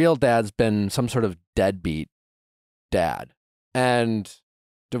like real dad's been some sort of deadbeat dad. And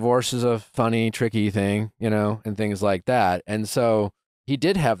divorce is a funny, tricky thing, and things like that. And so he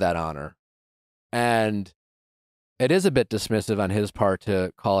did have that honor. And it is a bit dismissive on his part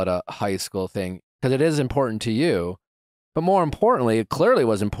to call it a high school thing because it is important to you. But more importantly, it clearly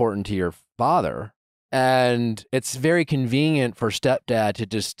was important to your father. And it's very convenient for stepdad to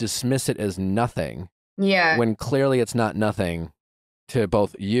just dismiss it as nothing. Yeah. When clearly it's not nothing to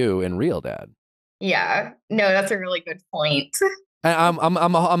both you and real dad. Yeah. No, that's a really good point. And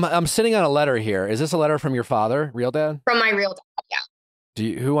I'm sitting on a letter here. Is this a letter from your father, real dad? From my real dad,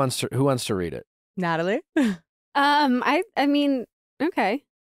 yeah. Who wants to read it? Natalie? I mean, okay.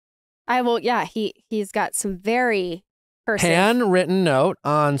 I will, yeah, he's got some very cursive. Handwritten note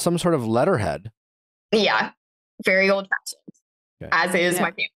on some sort of letterhead. Yeah. Very old fashioned. Okay. As is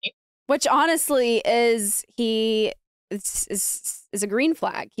my family. Which honestly is, he is a green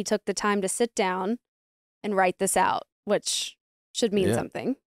flag. He took the time to sit down and write this out, which should mean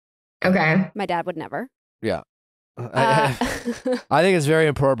something. Okay. My dad would never. Yeah. I think it's very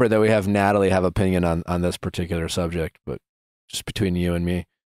appropriate that we have Natalie have opinion on this particular subject, but just between you and me.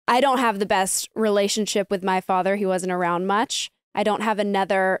 I don't have the best relationship with my father. He wasn't around much. I don't have a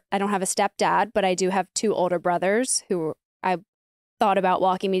stepdad, but I do have 2 older brothers who I thought about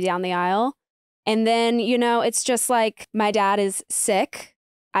walking me down the aisle. And then, it's just like my dad is sick.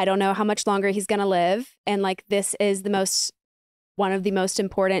 I don't know how much longer he's going to live. And like, this is one of the most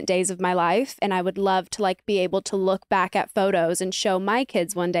important days of my life. And I would love to like be able to look back at photos and show my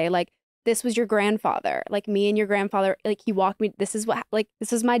kids one day, like, this was your grandfather, like me and your grandfather, like he walked me, this is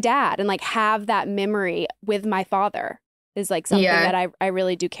my dad. And like have that memory with my father is like something that I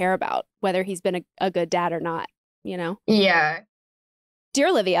really do care about, whether he's been a good dad or not, Yeah. Dear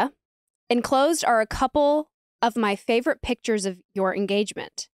Olivia, enclosed are a couple of my favorite pictures of your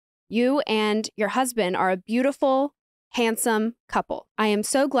engagement. You and your husband are a beautiful, handsome couple. I am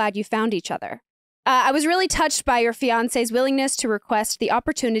so glad you found each other. I was really touched by your fiance's willingness to request the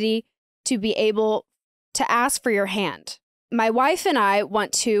opportunity to be able to ask for your hand. My wife and I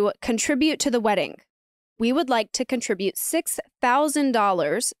want to contribute to the wedding. We would like to contribute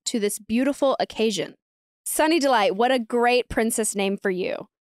 $6,000 to this beautiful occasion. Sunny Delight, what a great princess name for you.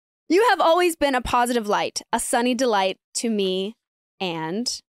 You have always been a positive light, a sunny delight to me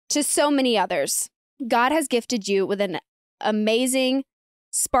and to so many others. God has gifted you with an amazing,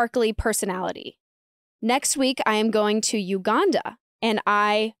 sparkly personality. Next week, I am going to Uganda, and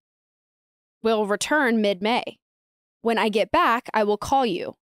I will return mid-May. When I get back, I will call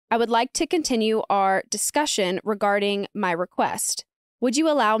you. I would like to continue our discussion regarding my request. Would you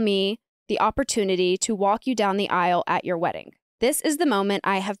allow me the opportunity to walk you down the aisle at your wedding? This is the moment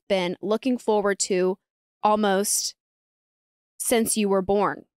I have been looking forward to almost since you were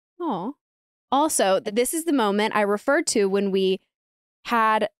born. Oh. Also, this is the moment I referred to when we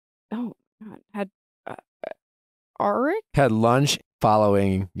had lunch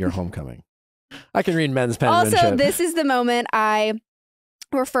following your homecoming. I can read men's penmanship. Also, this is the moment I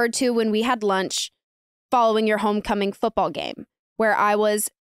referred to when we had lunch following your homecoming football game, where I was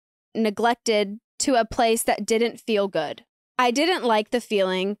neglected to a place that didn't feel good. I didn't like the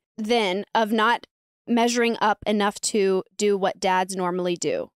feeling then of not measuring up enough to do what dads normally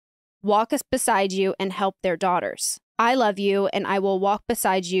do. Walk us beside you and help their daughters. I love you, and I will walk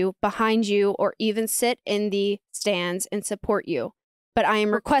beside you, behind you, or even sit in the stands and support you. But I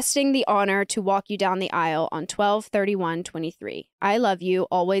am requesting the honor to walk you down the aisle on 12/31/23. I love you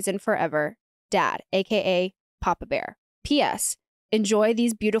always and forever, Dad, aka Papa Bear. P.S. Enjoy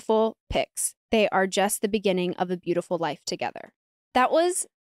these beautiful pics. They are just the beginning of a beautiful life together. That was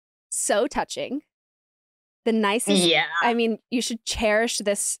so touching. The nicest. Yeah. I mean, you should cherish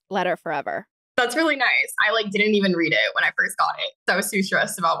this letter forever. That's really nice. I didn't even read it when I first got it. So I was too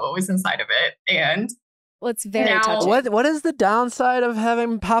stressed about what was inside of it. And well, it's very touching. What is the downside of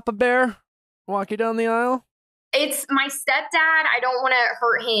having Papa Bear walk you down the aisle? It's my stepdad. I don't want to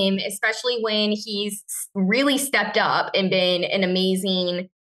hurt him, especially when he's really stepped up and been an amazing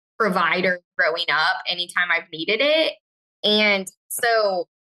provider growing up anytime I've needed it. And so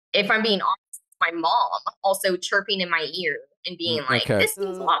if I'm being honest, my mom also chirping in my ear and being like, this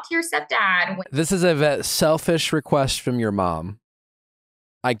means a lot to your stepdad. This is a selfish request from your mom.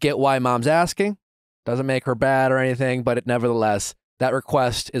 I get why mom's asking. Doesn't make her bad or anything, but nevertheless, that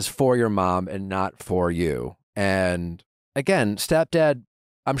request is for your mom and not for you. And again, stepdad,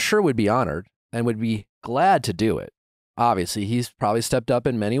 I'm sure would be honored and would be glad to do it. Obviously, he's probably stepped up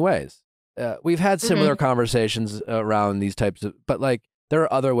in many ways. We've had similar conversations around these types of, but there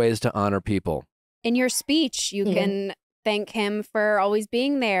are other ways to honor people. In your speech, you can thank him for always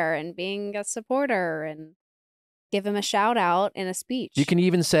being there and being a supporter and give him a shout out in a speech. You can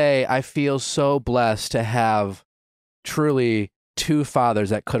even say, I feel so blessed to have truly two fathers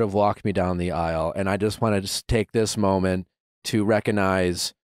that could have walked me down the aisle. And I just want to take this moment to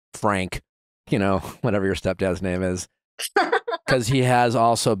recognize Frank, whatever your stepdad's name is, because he has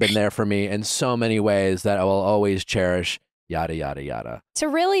also been there for me in so many ways that I will always cherish, yada, yada, yada. To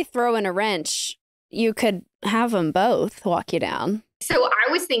really throw in a wrench, you could have them both walk you down. So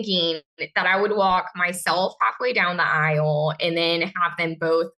I was thinking that I would walk myself halfway down the aisle and then have them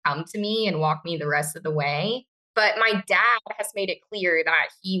both come to me and walk me the rest of the way. But my dad has made it clear that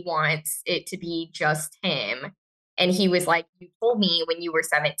he wants it to be just him. And he was like, you told me when you were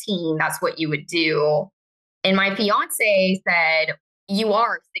 17, that's what you would do. And my fiance said, you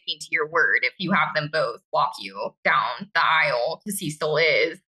are sticking to your word if you have them both walk you down the aisle, because he still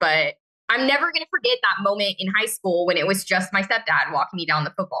is. But I'm never going to forget that moment in high school when it was just my stepdad walking me down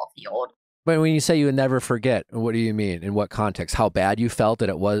the football field. But when you say you would never forget, what do you mean? In what context? How bad you felt that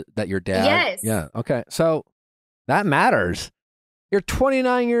it was that your dad? Yes. Yeah. Okay. So that matters. You're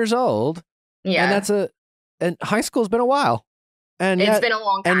 29 years old. Yeah. And high school's been a while. And it's yet, been a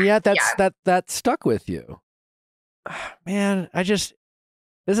long time. And yet that stuck with you. Man, this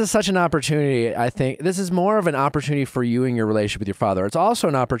is such an opportunity. I think this is more of an opportunity for you and your relationship with your father. It's also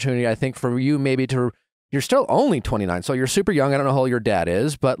an opportunity, I think, for you maybe you're still only 29, so you're super young. I don't know how old your dad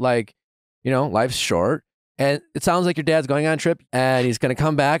is, but like, life's short. And it sounds like your dad's going on a trip and he's going to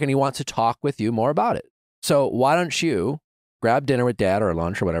come back and he wants to talk with you more about it. So why don't you grab dinner with dad or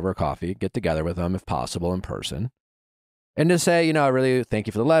lunch or whatever, coffee, get together with him if possible in person. And just say, I really thank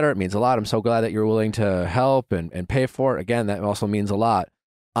you for the letter. It means a lot. I'm so glad that you're willing to help and pay for it. Again, that also means a lot.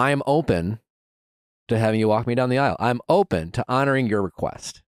 I am open to having you walk me down the aisle. I'm open to honoring your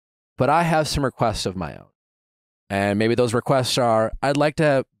request. But I have some requests of my own. And maybe those requests are, I'd like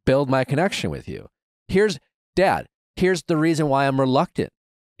to build my connection with you. Here's the reason why I'm reluctant,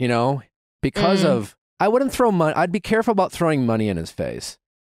 because of, I wouldn't throw money. I'd be careful about throwing money in his face.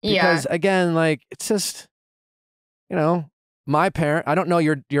 Because again, like, it's just, my parent, I don't know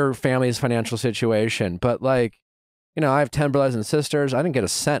your family's financial situation, but like, I have 10 brothers and sisters. I didn't get a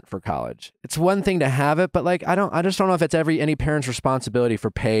cent for college. It's one thing to have it, but like, I just don't know if it's any parent's responsibility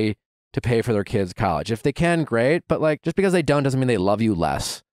to pay for their kids' college. If they can, great. But like, just because they don't doesn't mean they love you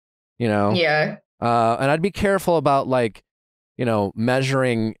less, Yeah. And I'd be careful about like,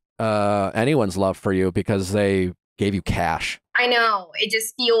 measuring anyone's love for you because they gave you cash. I know. It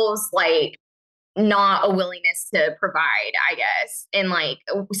just feels like not a willingness to provide, I guess. And like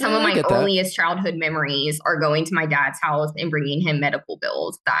some of my earliest childhood memories are going to my dad's house and bringing him medical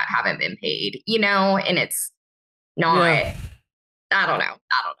bills that haven't been paid, and it's not, I don't know.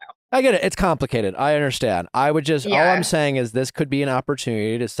 I get it. It's complicated. I understand. I would just, all I'm saying is this could be an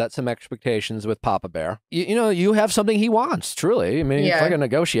opportunity to set some expectations with Papa Bear. You have something he wants, truly. I mean, it's like a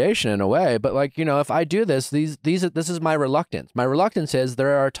negotiation in a way, but like, if I do this, this is my reluctance. My reluctance is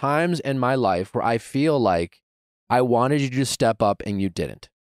there are times in my life where I feel like I wanted you to step up and you didn't.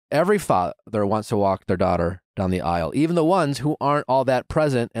 Every father wants to walk their daughter down the aisle, even the ones who aren't all that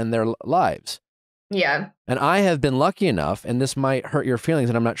present in their lives. Yeah. And I have been lucky enough, and this might hurt your feelings,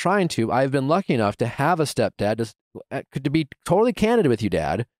 and I'm not trying to, I've been lucky enough to have a stepdad, to be totally candid with you,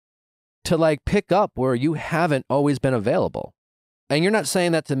 Dad, to like pick up where you haven't always been available. And you're not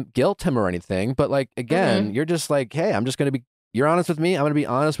saying that to guilt him or anything, but like, again, you're just like, hey, you're honest with me, I'm going to be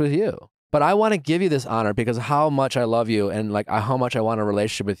honest with you. But I want to give you this honor because of how much I love you and like how much I want a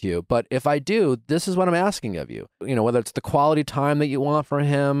relationship with you. But if I do, this is what I'm asking of you. Whether it's the quality time that you want for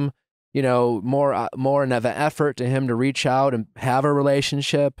him, more of an effort to him to reach out and have a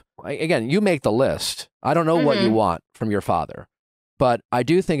relationship. Again, you make the list. I don't know what you want from your father, but I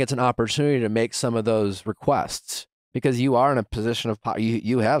do think it's an opportunity to make some of those requests because you are in a position of power.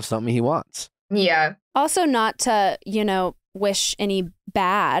 You have something he wants. Yeah. Also, not to, wish any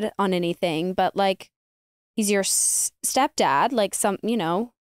bad on anything, but like he's your stepdad, like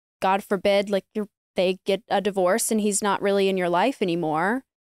God forbid, like they get a divorce and he's not really in your life anymore.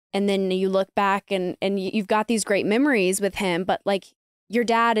 And then you look back and you've got these great memories with him, but like your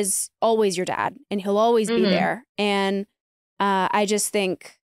dad is always your dad and he'll always be there. And I just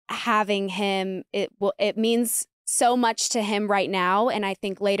think having him, it means so much to him right now. And I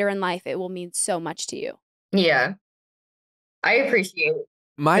think later in life, it will mean so much to you. Yeah. I appreciate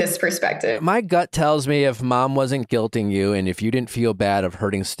this perspective. My gut tells me if mom wasn't guilting you and if you didn't feel bad of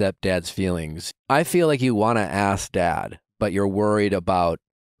hurting stepdad's feelings, I feel like you want to ask dad, but you're worried about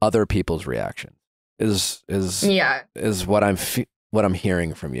other people's reaction is what I'm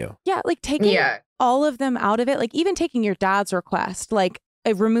hearing from you. Yeah, like taking all of them out of it, like even taking your dad's request, like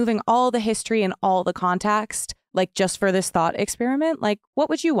removing all the history and all the context, like just for this thought experiment, like what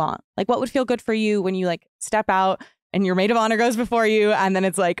would you want? Like what would feel good for you when you like step out and your maid of honor goes before you and then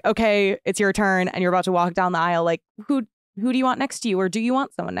it's like, okay, it's your turn and you're about to walk down the aisle. Like who do you want next to you, or do you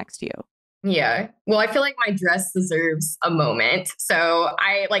want someone next to you? Yeah. Well, I feel like my dress deserves a moment. So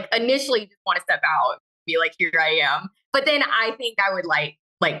I like initially just want to step out, be like, here I am. But then I think I would like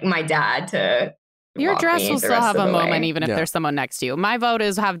my dad to. Your dress will still have a moment, even if Yeah. there's someone next to you. My vote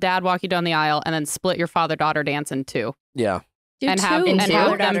is have dad walk you down the aisle and then split your father-daughter dance in two. Yeah. And have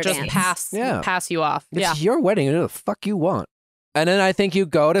them just pass you off. It's your wedding. Do the fuck you want. And then I think you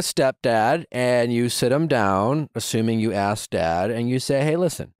go to stepdad and you sit him down, assuming you ask dad, and you say, hey,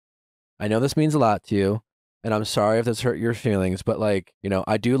 listen, I know this means a lot to you, and I'm sorry if this hurt your feelings, but like,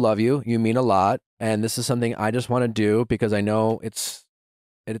 I do love you. You mean a lot. And this is something I just want to do because I know it's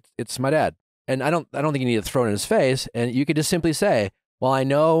It's my dad. And I don't think you need to throw it in his face. And you could just simply say, well, I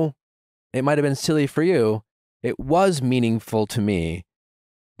know it might have been silly for you. It was meaningful to me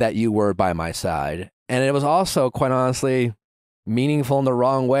that you were by my side. And it was also, quite honestly, meaningful in the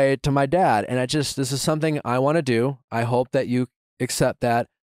wrong way to my dad. And this is something I want to do. I hope that you accept that.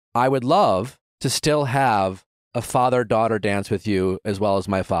 I would love to still have a father-daughter dance with you as well as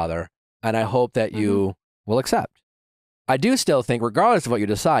my father. And I hope that you will accept. I do still think, regardless of what you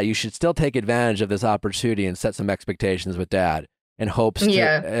decide, you should still take advantage of this opportunity and set some expectations with dad in hopes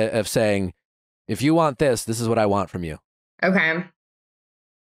of saying, if you want this, this is what I want from you. Okay.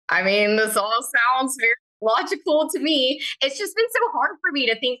 I mean, this all sounds very logical to me. It's just been so hard for me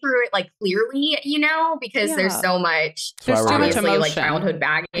to think through it like clearly, because there's so much, there's too much emotion. Like childhood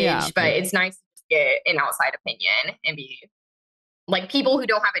baggage, but it's nice to get an outside opinion and be like people who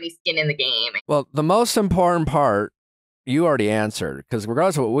don't have any skin in the game. Well, the most important part, you already answered, because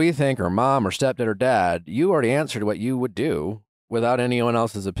regardless of what we think, or mom or stepdad or dad, you already answered what you would do without anyone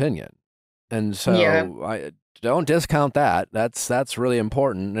else's opinion. And so I don't discount that. That's really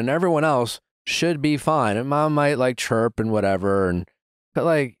important. And everyone else should be fine. And mom might like chirp and whatever, but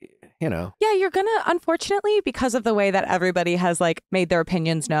like, Yeah, you're gonna, unfortunately, because of the way that everybody has like made their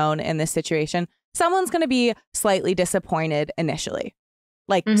opinions known in this situation, someone's gonna be slightly disappointed initially.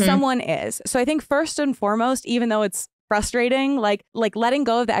 Like someone is. So I think first and foremost, even though it's frustrating, like letting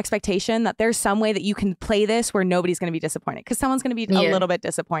go of the expectation that there's some way that you can play this where nobody's going to be disappointed, because someone's going to be a little bit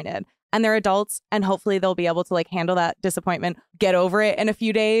disappointed, and they're adults, and hopefully they'll be able to like handle that disappointment, get over it in a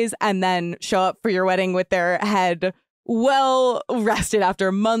few days, and then show up for your wedding with their head well rested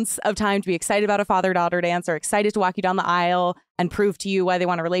after months of time to be excited about a father-daughter dance, or excited to walk you down the aisle and prove to you why they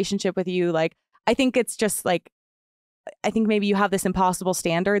want a relationship with you. Like, I think it's just like, I think maybe you have this impossible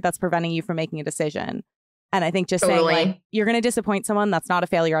standard that's preventing you from making a decision. And I think just saying like, you're going to disappoint someone, that's not a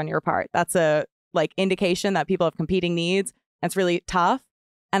failure on your part. That's a like indication that people have competing needs. That's really tough.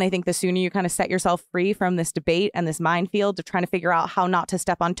 And I think the sooner you kind of set yourself free from this debate and this minefield of trying to figure out how not to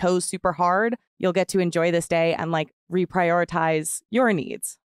step on toes super hard, you'll get to enjoy this day and like reprioritize your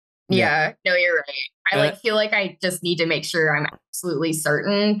needs. Yeah, no, you're right. I feel like I just need to make sure I'm absolutely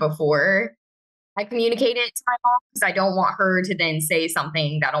certain before I communicate it to my mom, because I don't want her to then say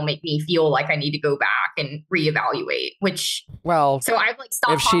something that'll make me feel like I need to go back and reevaluate, so I've like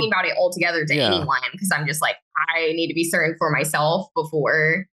stopped talking about it altogether to anyone, because I'm just like, I need to be certain for myself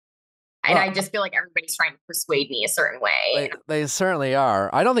before. And I just feel like everybody's trying to persuade me a certain way. They certainly are.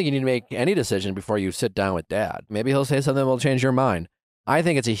 I don't think you need to make any decision before you sit down with dad. Maybe he'll say something that will change your mind. I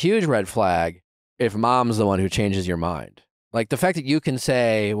think it's a huge red flag if mom's the one who changes your mind. Like the fact that you can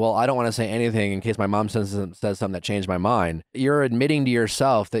say, well, I don't want to say anything in case my mom says something that changed my mind. You're admitting to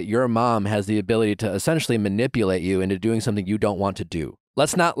yourself that your mom has the ability to essentially manipulate you into doing something you don't want to do.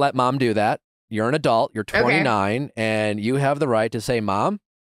 Let's not let mom do that. You're an adult, you're 29, and you have the right to say, Mom,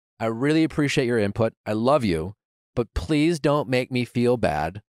 I really appreciate your input. I love you, but please don't make me feel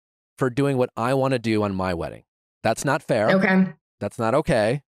bad for doing what I want to do on my wedding. That's not fair. Okay. That's not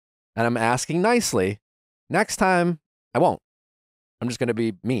okay. And I'm asking nicely. Next time, I won't. I'm just going to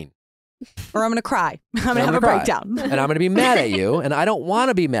be mean. Or I'm going to cry. I'm going to have a breakdown. And I'm going to be mad at you. And I don't want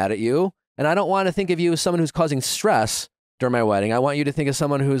to be mad at you. And I don't want to think of you as someone who's causing stress during my wedding. I want you to think of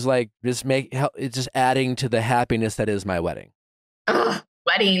someone who's like, just adding to the happiness that is my wedding. Ugh,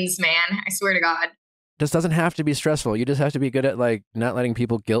 weddings, man. I swear to God. This doesn't have to be stressful. You just have to be good at like not letting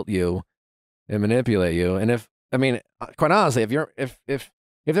people guilt you and manipulate you. And quite honestly, if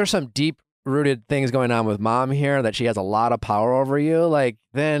there's some deep rooted things going on with mom here, that she has a lot of power over you, like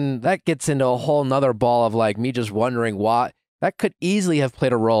then that gets into a whole nother ball of like me just wondering why that could easily have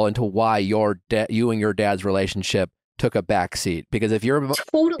played a role into why you and your dad's relationship took a backseat. Because if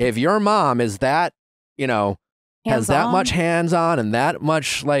your mom is that, has that much hands on and that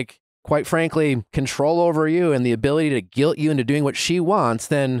much like, quite frankly, control over you and the ability to guilt you into doing what she wants,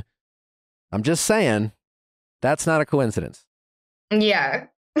 then I'm just saying that's not a coincidence. Yeah.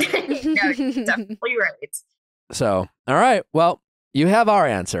 No, you're definitely right. So, all right. Well, you have our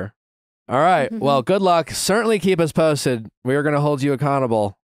answer. All right. Well, good luck. Certainly keep us posted. We are going to hold you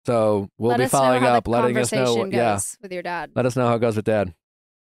accountable. So we'll be following up, letting us know. With your dad. Let us know how it goes with dad.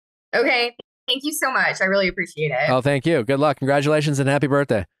 Okay. Thank you so much. I really appreciate it. Oh, thank you. Good luck. Congratulations and happy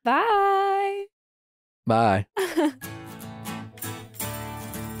birthday. Bye. Bye.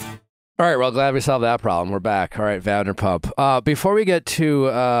 All right, well, glad we solved that problem. We're back. All right, Vanderpump. Before we get to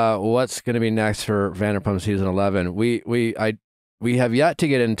what's going to be next for Vanderpump season 11, we have yet to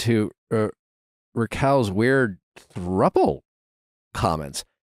get into Raquel's weird throuple comments,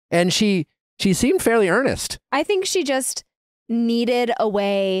 and she seemed fairly earnest. I think she just needed a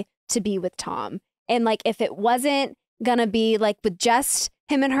way to be with Tom. And like, if it wasn't gonna be like with just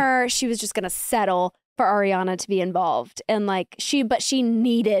him and her, she was just gonna settle for Ariana to be involved. And like but she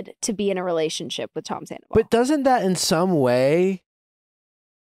needed to be in a relationship with Tom Sandoval. But doesn't that in some way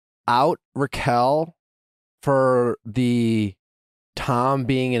out Raquel for the Tom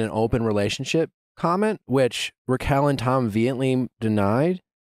being in an open relationship comment, which Raquel and Tom vehemently denied,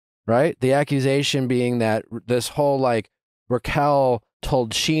 right? The accusation being that this whole like Raquel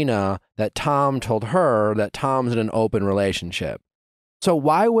told Sheena that Tom told her that Tom's in an open relationship. So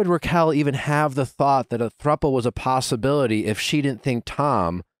why would Raquel even have the thought that a throuple was a possibility if she didn't think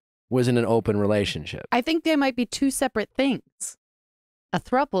Tom was in an open relationship? I think they might be two separate things. A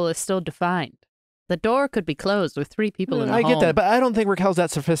throuple is still defined. The door could be closed with 3 people in the home. I get that, but I don't think Raquel's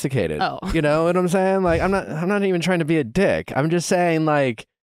that sophisticated. Oh. You know what I'm saying? Like, I'm not even trying to be a dick. I'm just saying, like,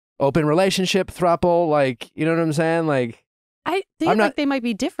 open relationship, throuple, like, you know what I'm saying? Like, I think like they might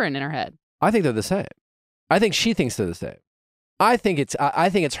be different in her head. I think they're the same. I think she thinks they're the same. I think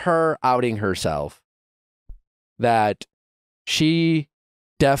it's her outing herself that she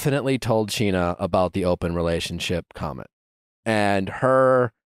definitely told Sheena about the open relationship comment, and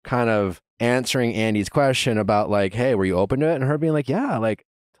her kind of answering Andy's question about like, hey, were you open to it? And her being like, yeah, like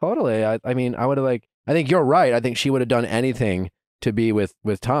totally. I mean, I would have like, I think you're right. I think she would have done anything to be with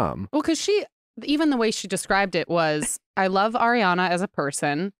Tom. Well, because even the way she described it was, I love Ariana as a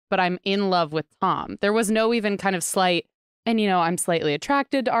person, but I'm in love with Tom. There was no even kind of slight, and you know, I'm slightly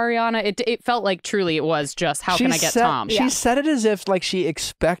attracted to Ariana. It felt like truly it was just, how can I get Tom? She said it as if like she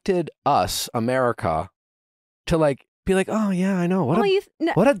expected us, America, to like be like, oh yeah, I know.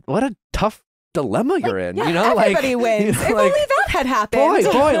 What a tough dilemma you're in. Yeah, you know, everybody wins. If only that had happened.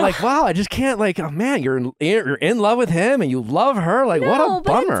 Boy, like wow, I just can't like. Oh man, you're in love with him and you love her. Like what a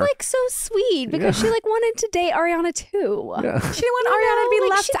bummer. But it's like so sweet because she like wanted to date Ariana too. Yeah. She didn't want Ariana to be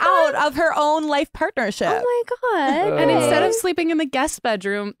left out of her own life partnership. Oh my god! And instead of sleeping in the guest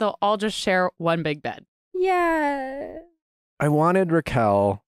bedroom, they'll all just share one big bed. Yeah. I wanted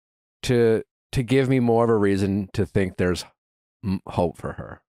Raquel to give me more of a reason to think there's hope for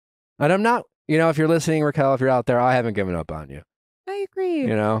her. And I'm not, you know, if you're listening, Raquel, if you're out there, I haven't given up on you. I agree.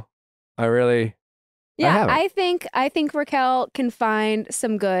 You know, I really, yeah, I think Raquel can find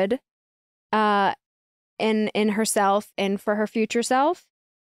some good in herself and for her future self.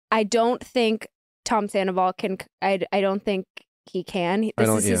 I don't think Tom Sandoval can, I don't think he can. This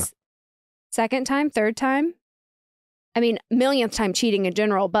is his second time, third time. I mean, millionth time cheating in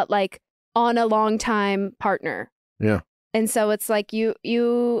general, but like on a long time partner. Yeah. And so it's like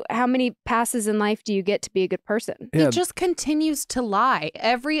you how many passes in life do you get to be a good person? Yeah. He just continues to lie.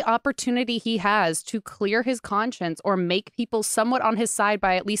 Every opportunity he has to clear his conscience or make people somewhat on his side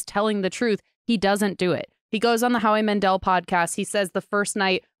by at least telling the truth, he doesn't do it. He goes on the Howie Mandel podcast. He says the first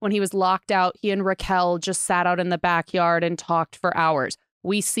night when he was locked out, he and Raquel just sat out in the backyard and talked for hours.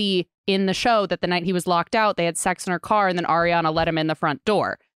 We see in the show that the night he was locked out, they had sex in her car and then Ariana let him in the front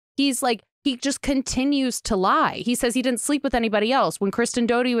door. He's like, he just continues to lie. He says he didn't sleep with anybody else. When Kristen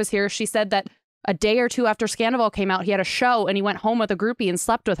Doty was here, she said that a day or two after Sandoval came out, he had a show and he went home with a groupie and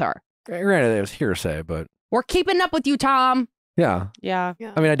slept with her. Granted, it was hearsay, but we're keeping up with you, Tom. Yeah. Yeah.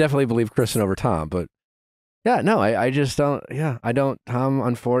 I mean, I definitely believe Kristen over Tom, but yeah, no, I just don't. Yeah, I don't. Tom,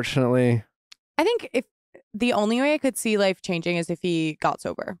 unfortunately. I think if the only way I could see life changing is if he got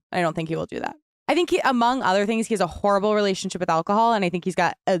sober. I don't think he will do that. I think among other things, he has a horrible relationship with alcohol, and I think he's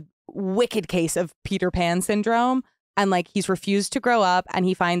got a wicked case of Peter Pan syndrome. And like he's refused to grow up, and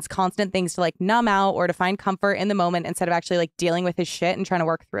he finds constant things to like numb out or to find comfort in the moment instead of actually like dealing with his shit and trying to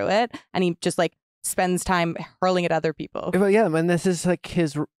work through it. And he just like spends time hurling at other people. But yeah, man, this is like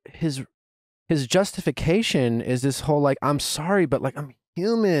his justification is this whole like, I'm sorry, but like I'm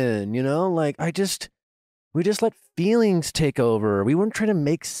human, you know? Like we just let feelings take over. We weren't trying to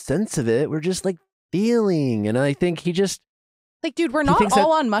make sense of it. We're just like feeling. And I think he just like, dude, we're not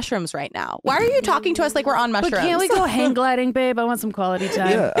all on mushrooms right now. Why are you talking to us like we're on mushrooms? But can't we go hang gliding, babe? I want some quality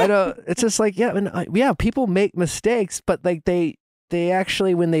time. Yeah, I know. It's just like, yeah, people make mistakes, but like they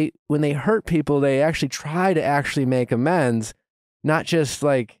actually, when they hurt people, they actually try to actually make amends, not just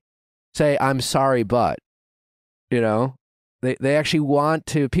like say, I'm sorry, but, you know, they actually want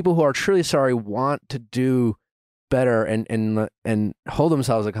to, people who are truly sorry want to do better and hold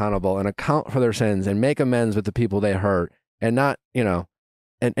themselves accountable and account for their sins and make amends with the people they hurt. And not, you know,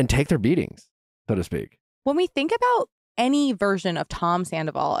 and take their beatings, so to speak. When we think about any version of Tom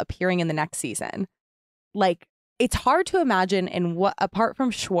Sandoval appearing in the next season, like it's hard to imagine in what, apart from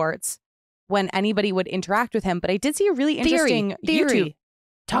Schwartz, when anybody would interact with him. But I did see a really interesting YouTube.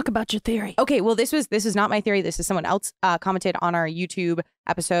 Talk about your theory. Okay, well, this is not my theory. This is someone else commented on our YouTube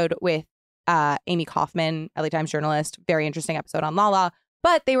episode with Amy Kaufman, LA Times journalist. Very interesting episode on Lala.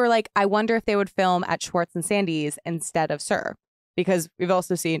 But they were like, I wonder if they would film at Schwartz and Sandy's instead of Sir. Because we've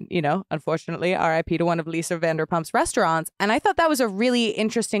also seen, unfortunately, RIP to one of Lisa Vanderpump's restaurants. And I thought that was a really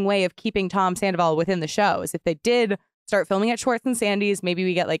interesting way of keeping Tom Sandoval within the show, is if they did start filming at Schwartz and Sandy's, maybe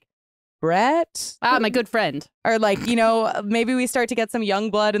we get like Brett. My good friend. Or like, maybe we start to get some young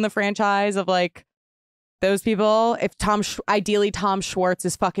blood in the franchise of like those people. If ideally Tom Schwartz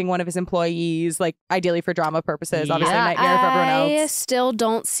is fucking one of his employees, like ideally for drama purposes, obviously nightmare for everyone else. I still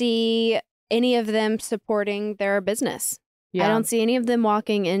don't see any of them supporting their business. Yeah. I don't see any of them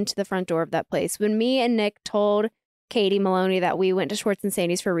walking into the front door of that place. When me and Nick told Katie Maloney that we went to Schwartz and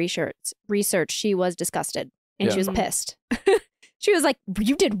Sandy's for research, she was disgusted and she was pissed. She was like,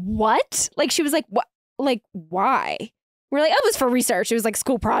 "You did what?" Like, she was like, "What? Like, why?" We're like, "Oh, it was for research. It was like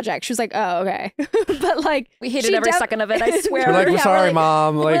school project." She was like, "Oh, okay." But like, we hated every second of it. I swear. We're like, "We're sorry,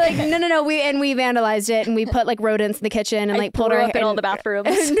 Mom." We're like, no. We vandalized it and we put like rodents in the kitchen and like pulled her up in all the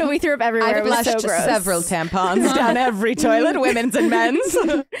bathrooms. No, we threw up everywhere. I flushed several tampons down every toilet, women's and men's.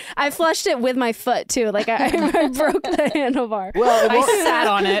 I flushed it with my foot too. Like I broke the handlebar. Well, I sat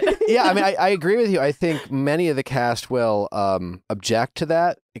on it. Yeah, I mean, I agree with you. I think many of the cast will object to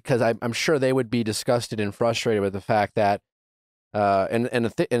that because I'm sure they would be disgusted and frustrated with the fact that in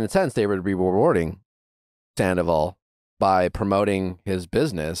a sense, they would be rewarding Sandoval by promoting his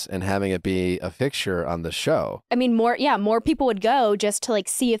business and having it be a fixture on the show. I mean, more people would go just to like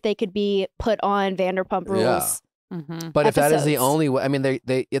see if they could be put on Vanderpump Rules. Yeah. But if that is the only way, I mean,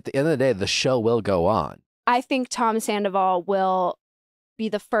 they at the end of the day, the show will go on. I think Tom Sandoval will be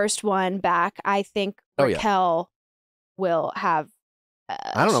the first one back. I think Raquel will have.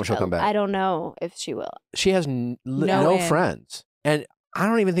 I don't know if she'll come back. I don't know if she will. She has no friends. And I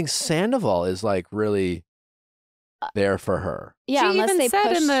don't even think Sandoval is like really there for her. Yeah, she even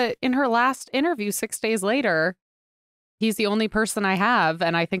said in her last interview 6 days later, he's the only person I have,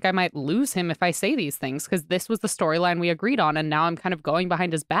 and I think I might lose him if I say these things because this was the storyline we agreed on, and now I'm kind of going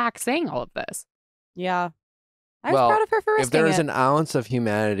behind his back saying all of this. Yeah. I was proud of her for risking it. If there is an ounce of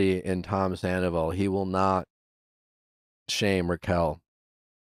humanity in Tom Sandoval, he will not shame Raquel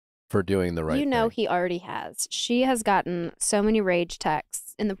for doing the right thing. He already has. She has gotten so many rage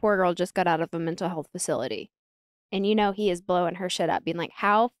texts, and the poor girl just got out of a mental health facility. And he is blowing her shit up, being like,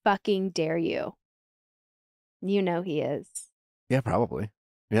 "How fucking dare you?" He is. Yeah, probably.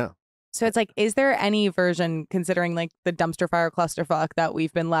 Yeah. So it's like, is there any version, considering like the dumpster fire clusterfuck that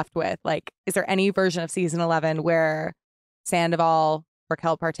we've been left with, like, is there any version of season 11 where Sandoval,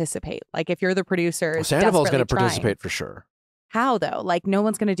 Raquel participate? Like, if you're the producers, well, Sandoval's going to participate for sure. How though? Like, no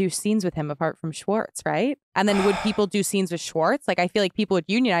one's going to do scenes with him apart from Schwartz, right? And then would people do scenes with Schwartz? Like, I feel like people would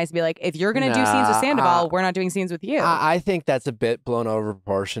unionize and be like, if you're going to do scenes with Sandoval, we're not doing scenes with you. I think that's a bit blown over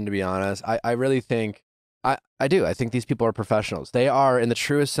proportion, to be honest. I really think, I do. I think these people are professionals. They are, in the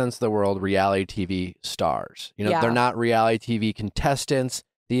truest sense of the word, reality TV stars. They're not reality TV contestants.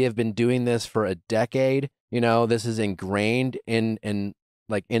 They have been doing this for a decade. This is ingrained in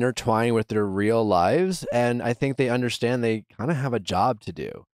like intertwining with their real lives. And I think they understand they kind of have a job to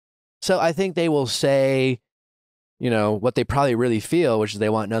do. So I think they will say, what they probably really feel, which is they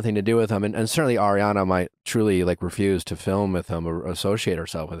want nothing to do with him. And certainly Ariana might truly like refuse to film with him or associate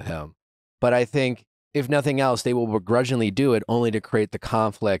herself with him. But I think if nothing else, they will begrudgingly do it only to create the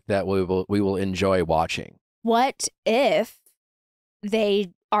conflict that we will enjoy watching. What if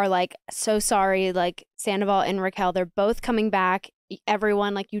they are like, so sorry, like Sandoval and Raquel, they're both coming back.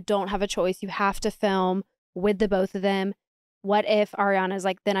 Everyone, like, you don't have a choice. You have to film with the both of them. What if Ariana's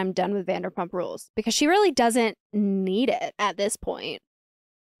like, then I'm done with Vanderpump Rules? Because she really doesn't need it at this point.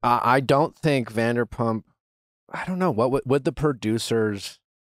 I don't think Vanderpump, I don't know, what would the producers...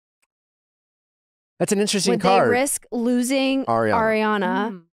 That's an interesting card. Would they risk losing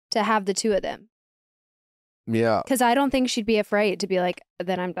Ariana to have the two of them? Yeah. Because I don't think she'd be afraid to be like,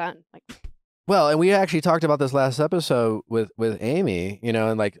 then I'm done. Like, well, and we actually talked about this last episode with Amy,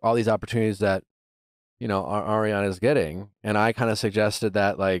 and like all these opportunities that, Ariana is getting. And I kind of suggested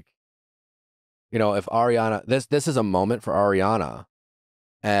that, like, if Ariana, this is a moment for Ariana.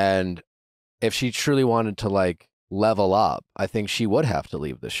 And if she truly wanted to like level up, I think she would have to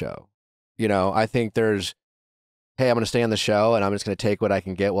leave the show. I think there's, hey, I'm going to stay on the show and I'm just going to take what I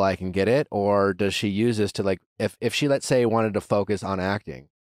can get while I can get it. Or does she use this to like, if she, let's say, wanted to focus on acting,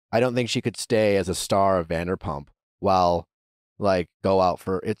 I don't think she could stay as a star of Vanderpump while like go out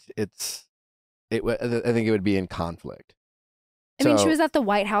for I think it would be in conflict. I mean, she was at the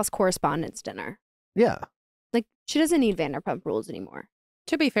White House Correspondents' dinner. Yeah. Like, she doesn't need Vanderpump Rules anymore.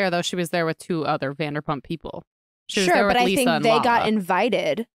 To be fair, though, she was there with 2 other Vanderpump people. She was Sure, there but with I Lisa think and they Lala. got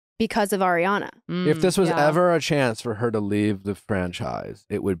invited because of Ariana If this was yeah. ever a chance for her to leave the franchise,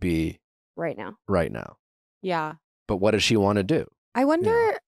 it would be right now. right now. Yeah. But what does she want to do? I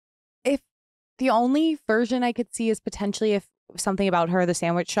wonder if the only version I could see is potentially if something about her, the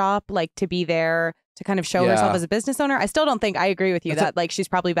sandwich shop, like to be there to kind of show herself as a business owner. I still don't think I agree with you that like she's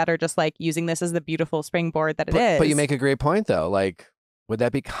probably better just like using this as the beautiful springboard that it is. But you make a great point though. Like, would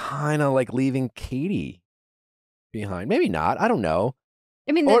that be kind of like leaving Katie behind? Maybe not. I don't know.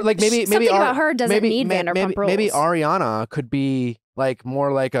 I mean, Or like maybe something about her doesn't need Vanderpump Rules. Maybe Ariana could be like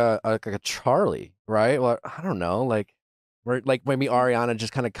more like a Charlie, right? Well, I don't know. Like, where like maybe Ariana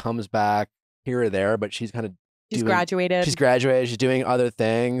just kind of comes back here or there, but she's kind of graduated. She's graduated. She's doing other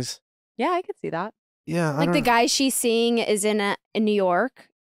things. Yeah, I could see that. Yeah, like the guy she's seeing is in New York.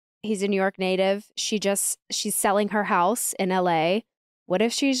 He's a New York native. She's selling her house in LA. What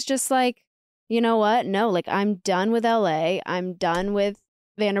if she's just like, you know what? No, like I'm done with LA. I'm done with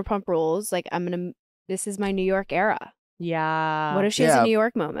Vanderpump Rules. Like this is my New York era. Yeah. What if she has a New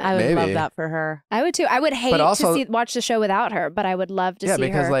York moment? I would Maybe. love that for her. I would too. I would hate to watch the show without her, but I would love to see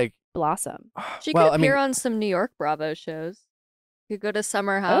because her like blossom. She could appear on some New York Bravo shows. You could go to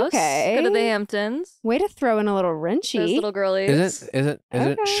Summer House. Okay. Go to the Hamptons. Way to throw in a little wrinchy. Those little girlies. Isn't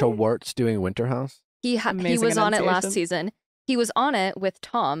Schwartz doing Winter House? He was on it last season. He was on it with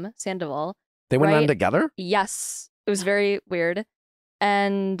Tom Sandoval. They went on together? Yes. It was very weird.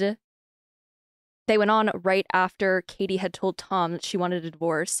 And they went on right after Katie had told Tom that she wanted a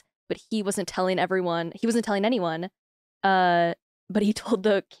divorce, but he wasn't telling everyone. He wasn't telling anyone. But he told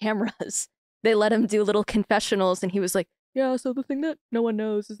the cameras. They let him do little confessionals, and he was like, yeah, so the thing that no one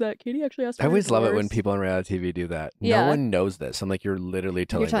knows is that Katie actually asked for I always love it when divorce. people on reality TV do that. Yeah. No one knows this. I'm like, you're literally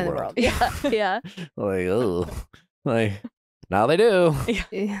telling the world. Yeah, yeah. Like, oh, like now they do.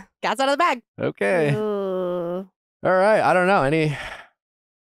 Yeah. Cat's out of the bag. Okay. Ugh. All right. I don't know. Any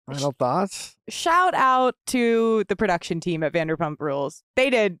final thoughts? Shout out to the production team at Vanderpump Rules. They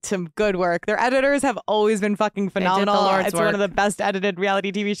did some good work. Their editors have always been fucking phenomenal. Lord's It's work. one of the best edited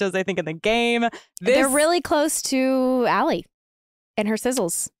reality TV shows, I think, in the game. They're really close to Allie and her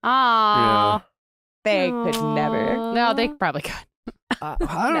sizzles. Aww. They could never. No, they probably could. I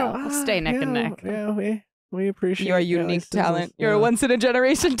don't know. We'll stay neck and neck. Yeah, we appreciate You're a unique talent. You're a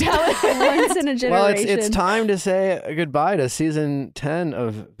once-in-a-generation talent. Once in a generation. Well, it's time to say goodbye to season 10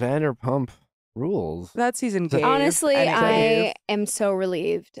 of Vanderpump Rules. That season gave. Honestly, and it I gave. am so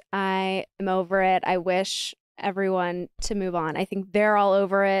relieved. I am over it. I wish everyone to move on. I think they're all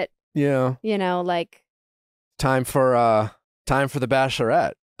over it. Yeah. You know, like Time for the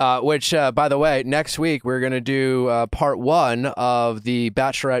Bachelorette. Which, by the way, next week we're going to do part 1 of the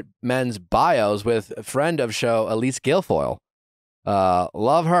Bachelorette men's bios with a friend of show, Elise Guilfoyle.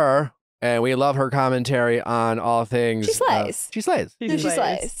 Love her, and we love her commentary on all things. she slays. She slays. She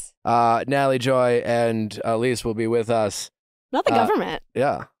slays. Natalie, Joy, and Elise will be with us. Not the government.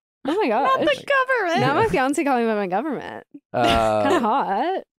 Yeah. Oh my god. Not the government. Now my fiance calling me by my government. Kind of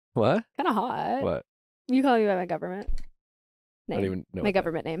hot. What? Kind of hot. What? You call me by my government I name. don't even know. My what that-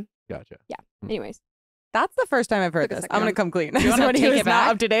 government name. Gotcha. Yeah. Anyways. That's the first time I've heard Took a this. I'm gonna second. come clean. You As wanna somebody take who it is not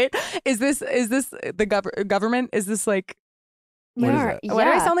back? up to date. Is this the government? Is this like? What is Yeah, that? Why do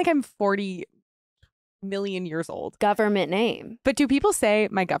I yeah. sound like I'm 40 million years old? Government name? But do people say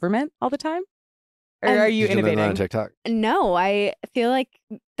my government all the time? Or Um, are you Did learn that on innovating? TikTok? No, I feel like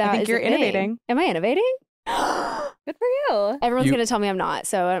that think is you're a thing. innovating. Am I innovating? Good for you. Everyone's You- going to tell me I'm not.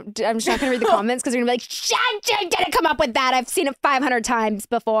 So I'm just not going to read the comments because they're going to be like, I didn't come up with that. I've seen it 500 times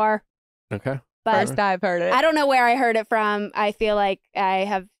before. Okay. But First I've heard it. I don't know where I heard it from. I feel like I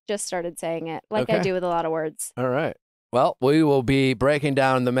have just started saying it like I Okay. do with a lot of words. All right. Well, we will be breaking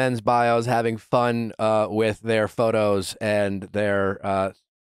down the men's bios, having fun with their photos and their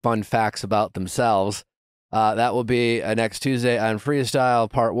fun facts about themselves. That will be next Tuesday on Freestyle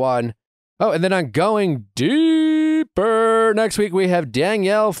Part 1. Oh, and then on Going Deeper, next week we have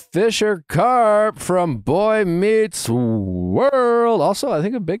Danielle Fisher-Karp from Boy Meets World. Also, I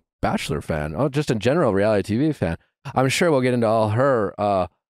think a big Bachelor fan. Oh, just a general reality TV fan. I'm sure we'll get into all her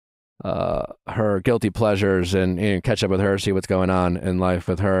guilty pleasures and catch up with her, see what's going on in life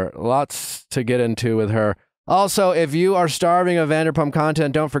with her. Lots to get into with her. Also, if you are starving of Vanderpump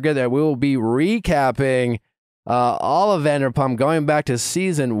content, don't forget that we will be recapping all of Vanderpump going back to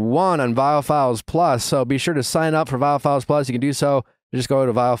season 1 on Viall Files Plus. So be sure to sign up for Viall Files Plus. You can do so. Just go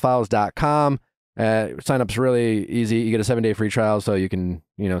to viallfiles.com. Sign up's really easy. You get a 7-day free trial, so you can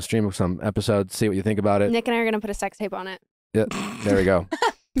stream some episodes, see what you think about it. Nick and I are going to put a sex tape on it. Yeah, there we go.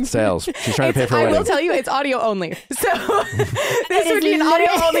 Sales. She's trying to pay for a I wedding. will tell you, it's audio only. So this would be an audio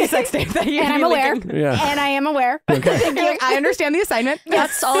only sex tape that you And I'm aware. Yeah. And I am aware. Okay. You're like, I understand the assignment.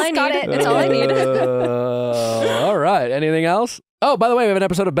 That's all I got need. it. That's all I need. All right. Anything else? Oh, by the way, we have an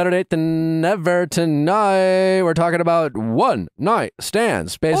episode of Better Date Than Never tonight. We're talking about one night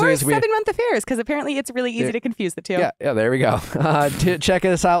stands. Basically, Or it's 7-month affairs, because apparently it's really easy to confuse the two. Yeah, there we go. Check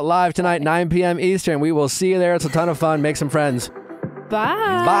us out live tonight, 9 p.m. Eastern. We will see you there. It's a ton of fun. Make some friends.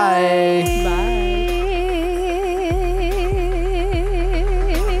 Bye. Bye.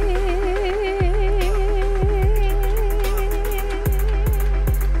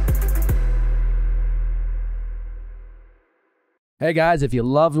 Hey guys, if you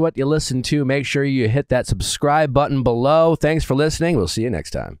loved what you listened to, make sure you hit that subscribe button below. Thanks for listening. We'll see you next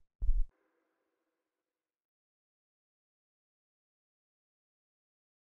time.